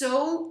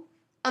so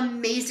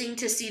amazing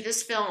to see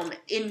this film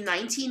in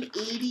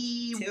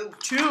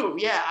 1982.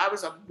 Yeah, I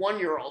was a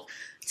 1-year-old.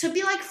 To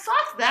be like,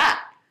 fuck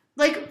that.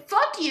 Like,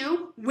 fuck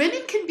you.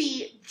 Women can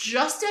be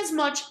just as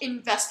much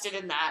invested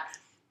in that.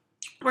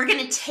 We're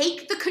going to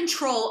take the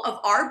control of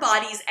our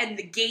bodies and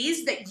the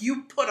gaze that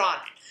you put on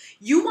it.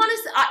 You want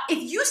to,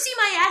 if you see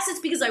my ass, it's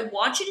because I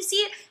want you to see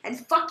it, and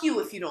fuck you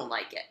if you don't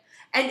like it.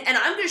 And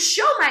I'm going to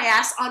show my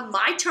ass on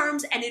my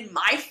terms and in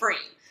my frame.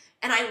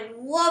 And I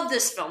love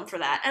this film for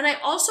that. And I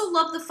also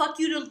love the fuck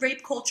you to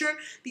rape culture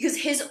because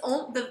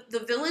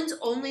the villain's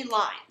only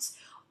lines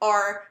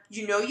are,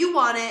 you know you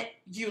want it,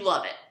 you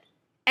love it.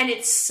 And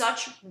it's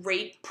such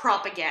rape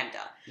propaganda.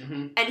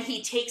 Mm-hmm. And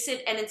he takes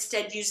it and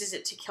instead uses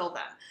it to kill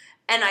them.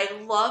 And I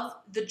love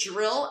the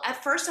drill.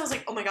 At first I was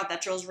like, oh my god,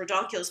 that drill's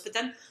redonkulous. But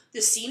then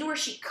the scene where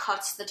she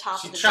cuts the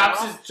top of the drill.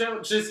 She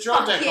chops his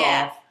drill deck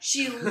off.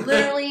 She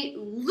literally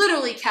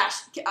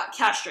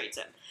castrates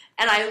him.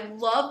 And I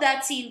love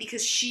that scene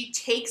because she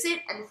takes it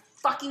and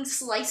fucking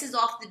slices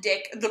off the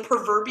dick, the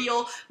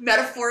proverbial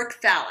metaphoric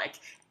phallic.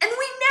 And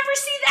we never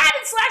see that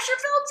in slasher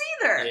films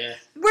either. Yeah.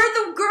 Where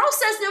the girl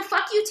says, no,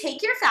 fuck you,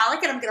 take your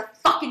phallic and I'm gonna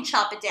fucking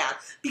chop it down.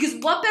 Because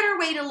what better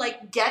way to,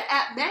 like, get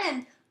at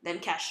men than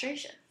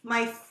castration?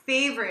 My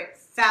favorite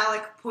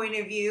phallic point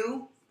of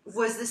view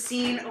was the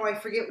scene, I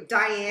forget,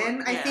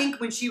 Diane, I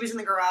think, when she was in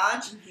the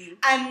garage. Mm-hmm.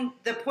 And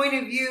the point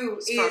of view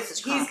is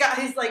he's got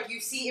his, like, you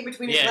see in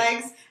between his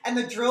legs, and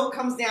the drill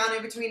comes down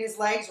in between his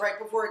legs right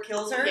before it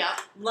kills her. Yeah.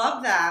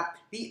 Love that.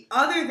 The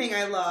other thing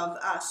I love,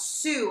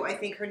 Sue, I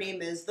think her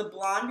name is, the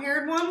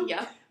blonde-haired one.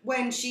 Yeah.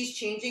 When she's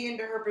changing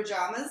into her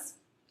pajamas,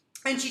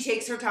 and she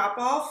takes her top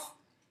off.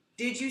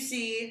 Did you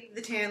see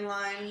the tan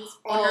lines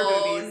on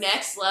her boobies?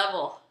 Next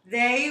level.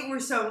 They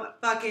were some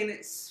fucking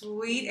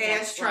sweet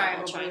ass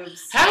triangle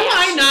boobs. How do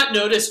I not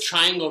notice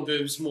triangle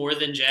boobs more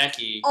than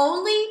Jackie?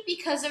 Only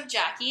because of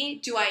Jackie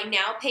do I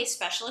now pay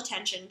special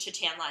attention to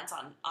tan lines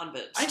on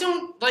boobs. I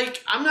don't,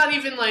 I'm not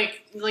even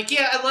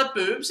yeah, I love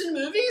boobs in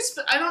movies,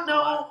 but I don't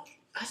know.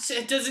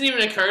 It doesn't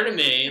even occur to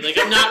me.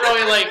 I'm not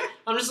really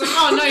I'm just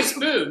oh, nice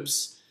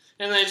boobs.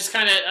 And I just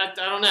kind of, I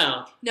don't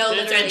know. No,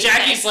 literally. And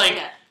Jackie's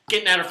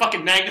getting out her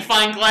fucking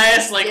magnifying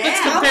glass. Let's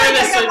compare I'm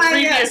this to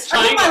previous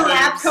triangle I got my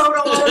lab coat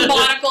on.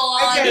 Monocle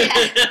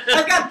on.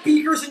 I've got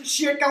beakers and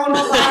shit going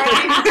on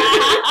behind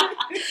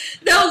me.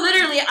 No,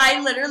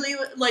 I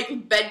literally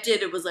bent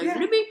it. It was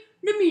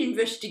let me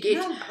investigate.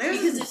 No,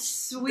 because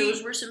it's sweet.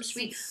 Those were some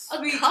sweet.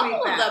 Sweet, a couple sweet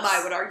of them, babs.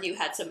 I would argue,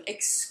 had some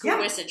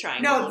exquisite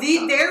triangles.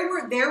 No,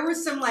 there were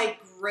some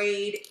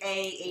grade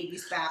A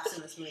 80s baps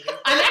in this movie.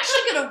 I'm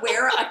actually gonna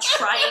wear a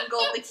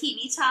triangle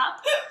bikini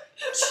top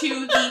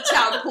to the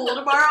town pool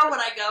tomorrow when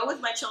I go with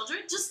my children,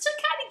 just to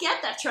kind of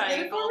get that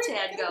triangle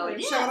tan going.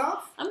 Show it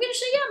off. I'm gonna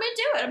show you. I'm gonna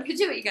do it. I'm gonna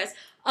do it, you guys.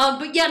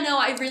 But yeah, no,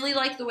 I really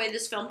like the way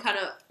this film kind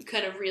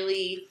of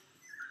really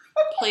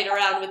played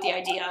around with the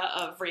idea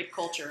of rape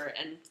culture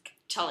and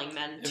telling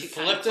men to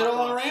flipped it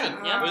all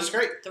around. Yeah, it was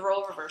great. The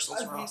role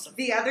reversals were awesome.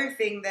 The other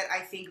thing that I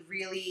think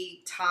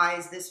really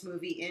ties this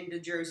movie into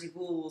Jersey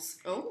Ghouls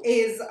Oh.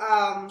 is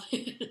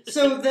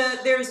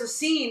there's a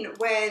scene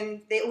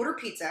when they order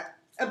pizza,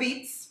 a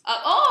Beats.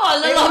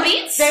 Little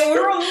Beats. They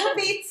order a Little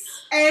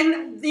Beats,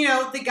 and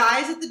the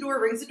guys at the door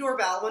rings the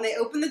doorbell. When they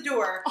open the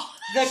door,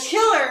 the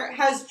killer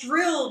has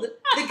drilled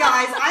the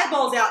guy's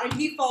eyeballs out, and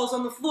he falls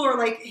on the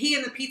floor. He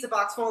and the pizza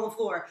box fall on the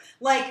floor.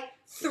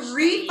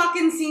 3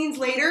 fucking scenes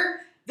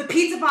later, the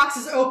pizza box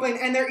is open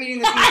and they're eating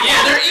the pizza.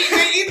 Yeah, they're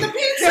eating the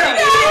pizza.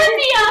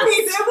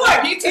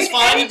 Pizza's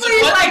fine. It's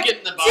a get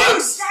in the box.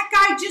 Dude, that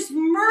guy just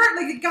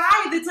murdered. The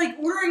guy that's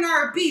ordering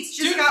our Beats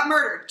just got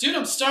murdered. Dude,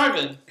 I'm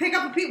starving. Pick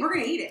up a pizza. We're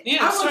gonna eat it. Yeah,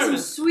 I want some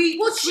sweet.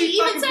 Well, she sweet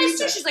even says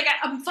pizza. too. She's like,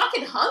 I'm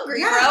fucking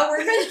hungry, Yeah. bro. We're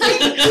gonna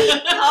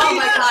eat. Oh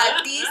my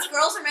god, these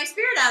girls are my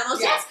spirit animals.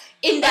 Yes.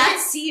 Yes. In that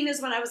scene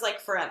is when I was like,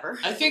 forever.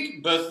 I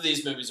think both of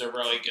these movies are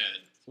really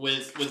good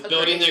with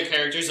building their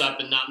characters up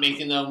and not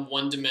making them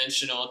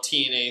one-dimensional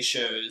TNA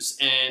shows.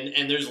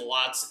 And there's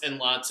lots and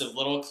lots of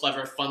little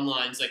clever fun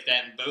lines like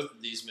that in both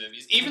of these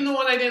movies. Even the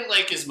one I didn't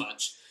like as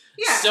much.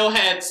 Yeah. Still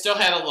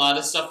had a lot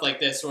of stuff like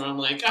this where I'm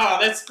like, oh,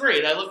 that's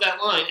great. I love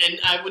that line. And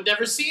I would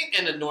never see it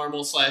in a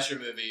normal slasher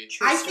movie.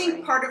 I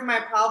think part of my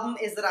problem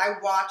is that I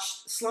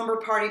watched Slumber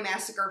Party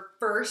Massacre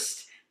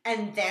first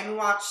and then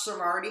watched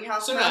Sorority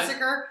House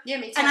Massacre.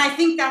 Yeah, me too. And I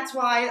think that's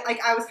why,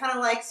 I was kind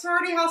of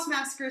Sorority House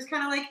Massacre is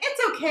kind of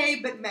it's okay,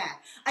 but meh.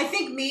 I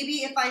think maybe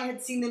if I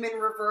had seen them in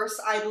reverse,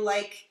 I'd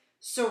like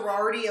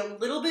Sorority a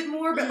little bit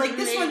more, but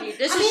this maybe. one...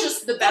 This is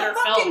just the better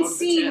film fucking of the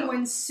scene two.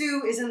 when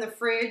Sue is in the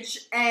fridge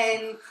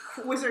and...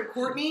 Was it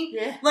Courtney?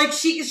 Yeah.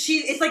 She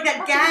it's like that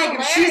Fucking gag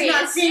of she's not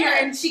hilarious, seeing her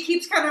yeah. and she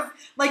keeps kind of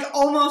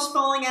almost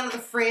falling out of the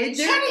fridge.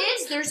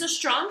 There's a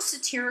strong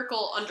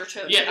satirical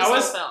undertone to Yeah, this whole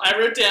film. I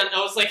wrote down,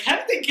 I was like, how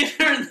did they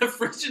get her in the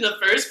fridge in the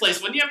first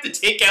place? When you have to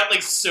take out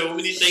so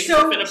many things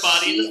to fit a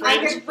body in the I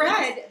fridge? had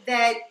read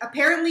that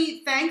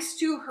apparently, thanks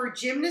to her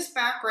gymnast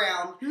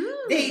background,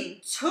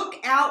 they took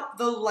out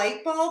the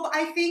light bulb,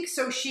 I think,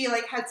 so she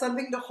had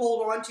something to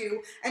hold on to,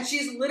 and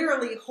she's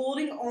literally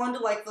holding on to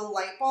the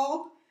light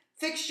bulb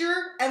fixture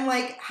and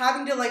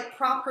having to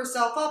prop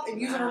herself up and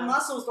using her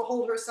muscles to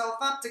hold herself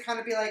up to kind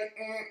of be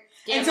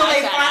until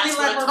they finally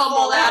let her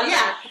fall out.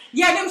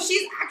 Yeah, no,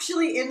 she's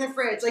actually in the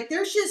fridge.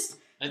 There's just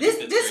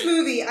this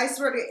movie. I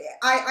swear to,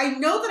 I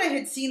know that I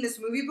had seen this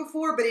movie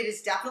before, but it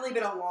has definitely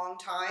been a long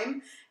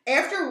time.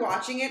 After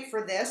watching it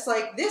for this,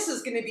 this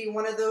is going to be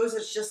one of those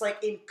that's just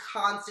in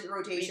constant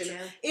rotation.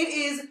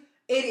 It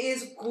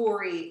is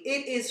gory.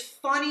 It is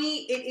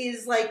funny. It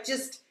is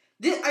just.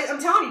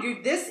 I'm telling you,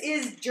 dude, this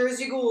is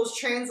Jersey Ghouls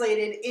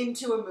translated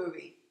into a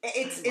movie.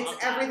 It's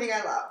everything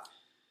I love.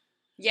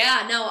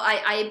 Yeah, no,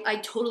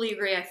 I totally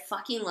agree. I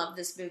fucking love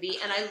this movie,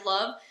 and I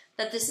love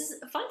that this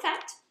is, fun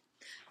fact,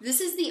 this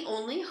is the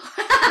only,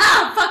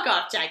 fuck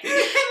off, Jackie.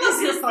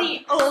 This is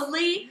the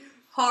only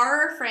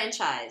horror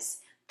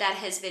franchise that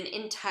has been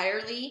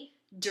entirely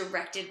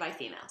directed by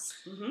females.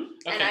 Mm-hmm.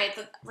 And I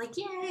thought,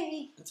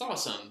 yay. That's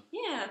awesome.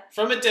 Yeah.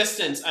 From a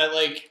distance, I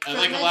like a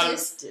lot of...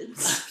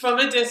 From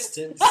a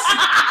distance.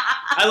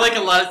 I I like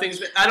a lot of things,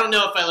 but I don't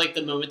know if I like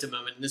the moment to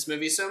moment in this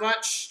movie so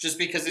much, just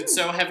because it's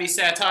so heavy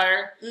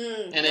satire.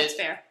 And that's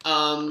fair.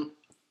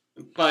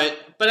 But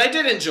I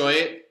did enjoy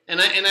it, and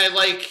I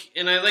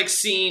like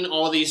seeing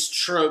all these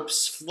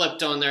tropes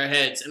flipped on their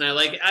heads, and I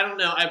don't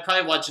know, I'd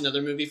probably watch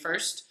another movie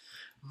first,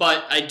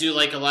 but I do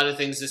like a lot of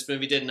things this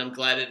movie did, and I'm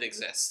glad it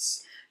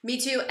exists. Me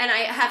too, and I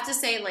have to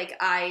say,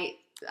 I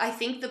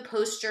think the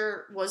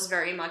poster was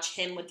very much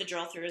him with the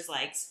drill through his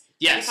legs.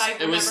 Yes,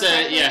 it was.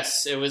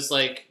 It was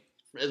like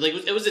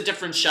it was a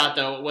different shot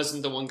though. It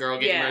wasn't the one girl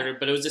getting murdered,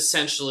 but it was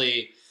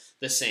essentially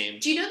the same.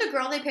 Do you know the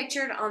girl they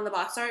pictured on the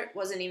box art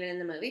wasn't even in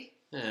the movie?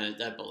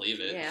 I believe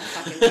it. Yeah,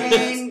 fucking.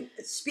 And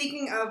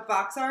speaking of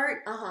box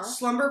art, Uh-huh.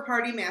 Slumber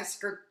Party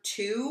Massacre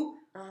 2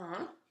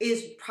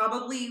 is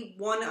probably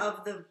one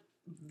of the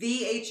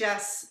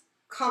VHS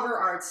cover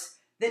arts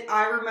that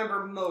I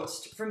remember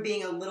most from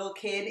being a little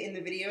kid in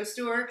the video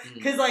store.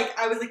 Because, like,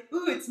 I was like,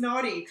 ooh, it's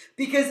naughty.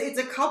 Because it's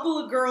a couple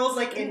of girls,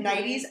 like, in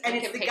 90s, and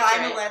it's the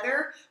guy in the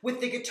leather with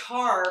the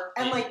guitar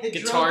and, like, the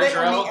drill bit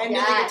on the end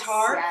of the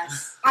guitar.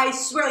 Yes. I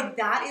swear, like,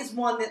 that is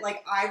one that,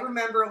 like, I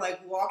remember,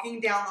 like,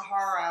 walking down the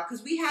horror aisle.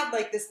 Because we had,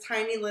 like, this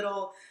tiny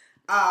little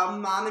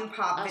mom and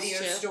pop video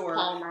store.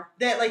 Palmer.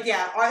 That, like,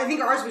 yeah, I think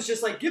ours was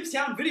just, like,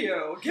 Gibbstown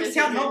Video,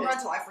 Gibbstown Home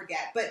Rental, I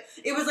forget. But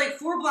it was, like,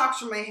 4 blocks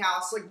from my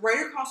house, like,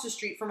 right across the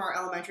street from our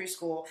elementary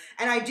school.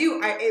 And I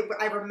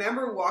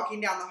remember walking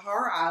down the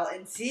horror aisle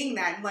and seeing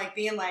that and, like,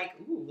 being like,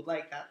 ooh,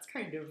 like, that's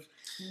kind of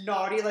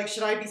naughty. Like,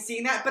 should I be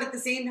seeing that? But at the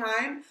same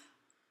time,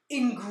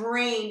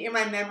 ingrained in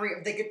my memory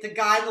of the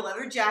guy in the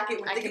leather jacket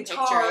with the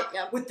guitar,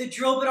 with the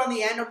drill bit on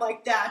the end. I'm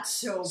like, that's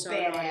so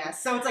badass. Annoying.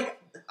 So it's like,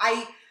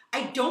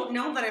 I don't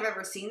know that I've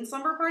ever seen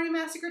Slumber Party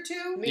Massacre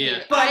 2.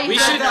 Yeah, but we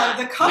should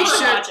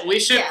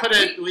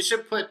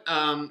put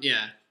a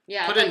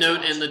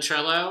note in the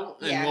Trello,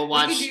 and we'll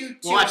watch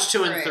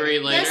 2 and 3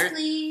 later. Yes,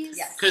 please.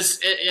 Because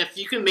if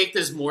you can make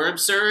this more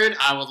absurd,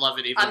 I would love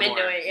it even more. I'm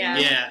into it. Yeah.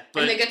 Yeah,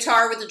 but and the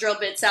guitar with the drill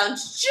bit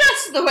sounds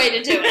just the way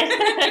to do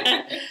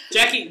it.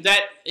 Jackie,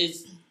 that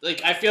is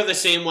like I feel the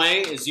same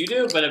way as you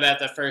do, but about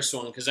the first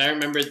one because I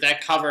remember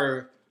that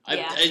cover.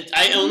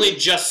 I only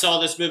just saw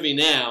this movie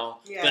now,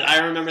 but I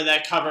remember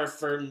that cover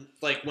from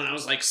like when I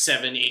was like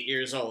 7, 8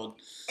 years old.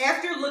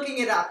 After looking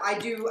it up, I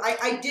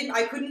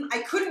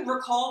couldn't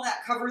recall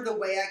that cover the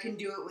way I can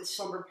do it with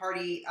Slumber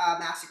Party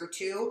Massacre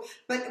 2.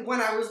 But when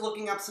I was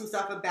looking up some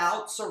stuff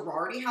about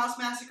Sorority House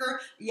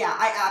Massacre, yeah,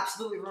 I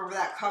absolutely remember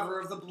that cover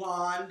of the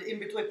blonde in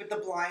between with the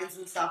blinds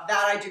and stuff.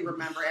 That I do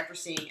remember after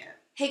seeing it.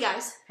 Hey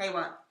guys. Hey,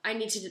 what? I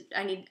need you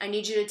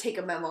to take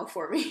a memo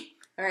for me.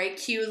 All right,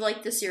 cue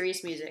like the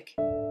serious music.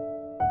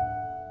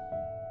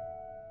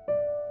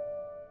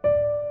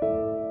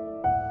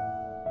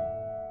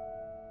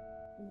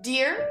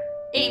 Dear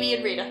Amy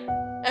and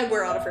Rita, and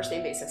we're on a first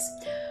name basis,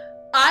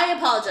 I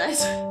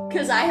apologize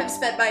because I have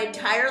spent my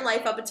entire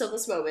life up until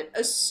this moment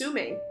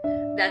assuming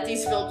that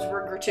these films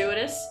were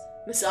gratuitous,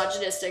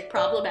 misogynistic,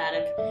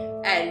 problematic,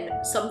 and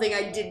something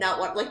I did not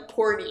want, like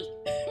porny,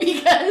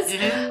 because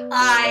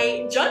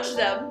I judged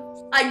them.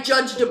 I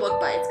judged a book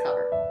by its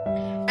cover.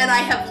 And I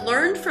have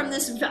learned from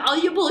this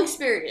valuable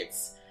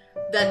experience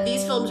that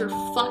these films are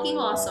fucking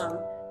awesome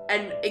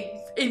and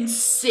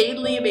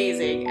insanely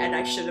amazing, and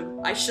I should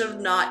have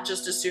not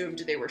just assumed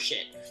they were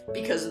shit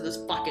because of those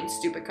fucking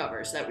stupid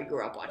covers that we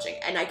grew up watching.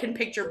 And I can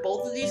picture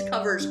both of these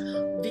covers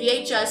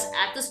VHS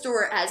at the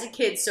store as a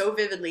kid so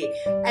vividly.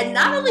 And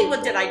not only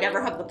did I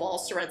never have the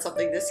balls to rent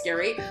something this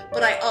scary,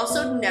 but I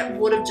also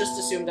would have just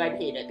assumed I'd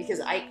hate it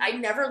because I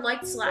never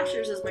liked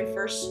slashers as my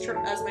first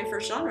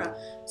genre.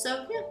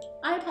 So yeah,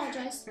 I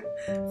apologize.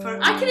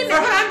 I can admit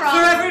when I'm wrong.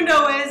 Forever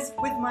Noah's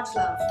with much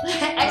love.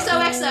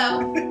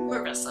 XOXO,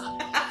 Marissa.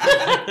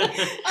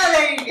 Oh,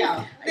 there you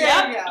go.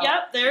 There you go.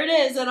 Yep, there it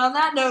is. And on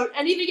that note,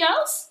 anything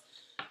else?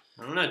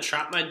 I'm gonna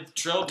chop my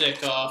drill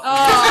dick off.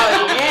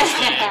 Oh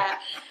yeah.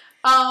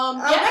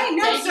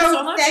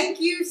 Thank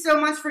you so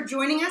much for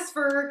joining us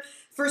for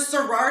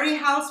Sorority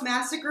House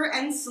Massacre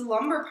and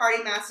Slumber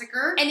Party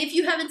Massacre. And if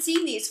you haven't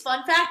seen these,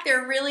 fun fact,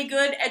 they're really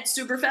good and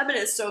super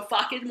feminist, so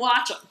fucking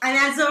watch them. And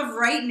as of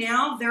right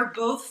now, they're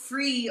both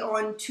free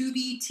on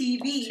Tubi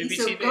TV.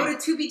 So go to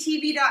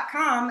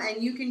TubiTV.com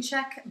and you can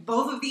check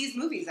both of these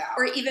movies out.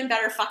 Or even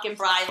better, fucking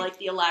buy like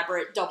the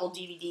elaborate double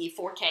DVD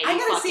 4K. I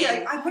gotta see.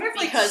 I wonder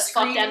if because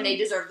fuck them, they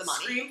deserve the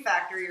money. Scream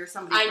Factory or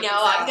something. I know.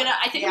 I'm gonna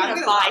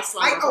buy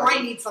Slumber Party.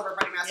 I need Slumber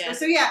Party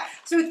Massacre. Yeah.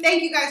 So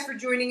thank you guys for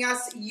joining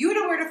us. You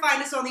know where to find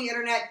us on the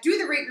internet. Do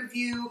the rate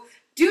review.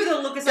 Do the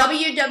look us up.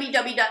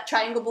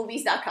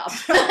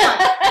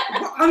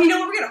 www.triangleboobies.com. You know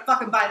what? We're gonna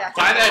fucking buy that.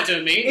 Buy that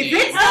domain. If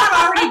it's not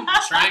already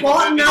bought,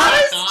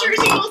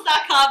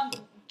 JerseyGhouls.com.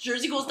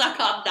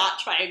 JerseyGhouls.com, not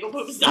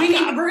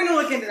TriangleBoobs.com. We're gonna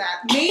look into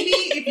that. Maybe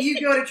if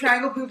you go to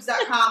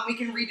TriangleBoobs.com, we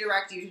can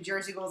redirect you to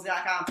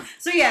JerseyGhouls.com.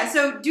 So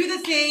do the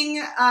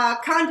thing.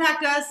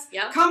 Contact us.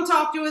 Yep. Come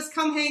talk to us.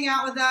 Come hang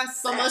out with us.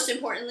 But most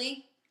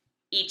importantly,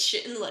 eat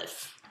shit and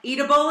live. Eat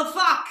a bowl of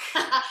fuck.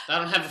 I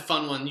don't have a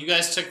fun one. You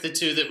guys took the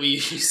 2 that we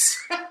use.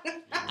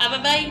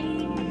 Bye-bye.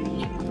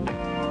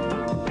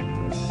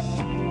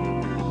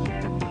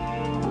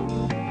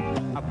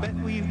 I bet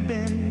we've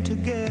been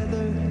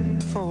together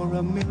for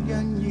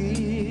 1,000,000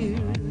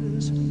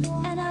 years.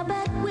 And I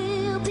bet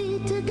we'll be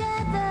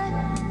together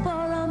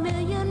for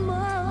 1,000,000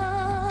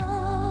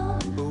 more.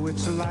 Oh,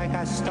 it's like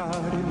I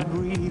started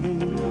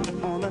breathing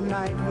on the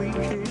night we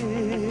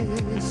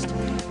kissed.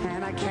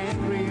 And I can't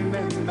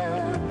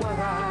remember what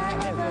I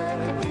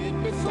ever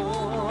did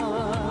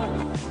before.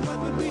 What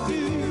would we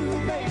do,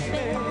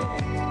 baby,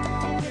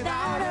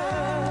 without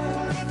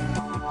us?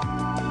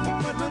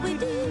 What would we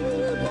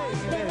do,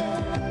 baby,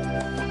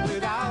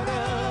 without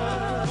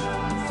us?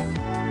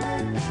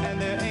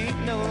 And there ain't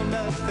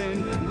nothing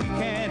we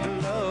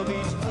can't love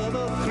each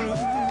other through.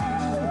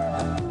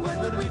 What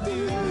would we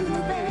do,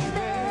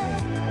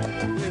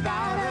 baby,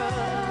 without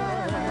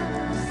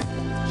us?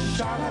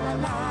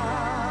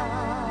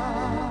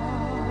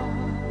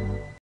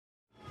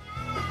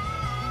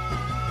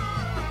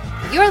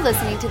 You're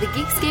listening to the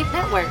Geekscape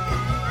Network.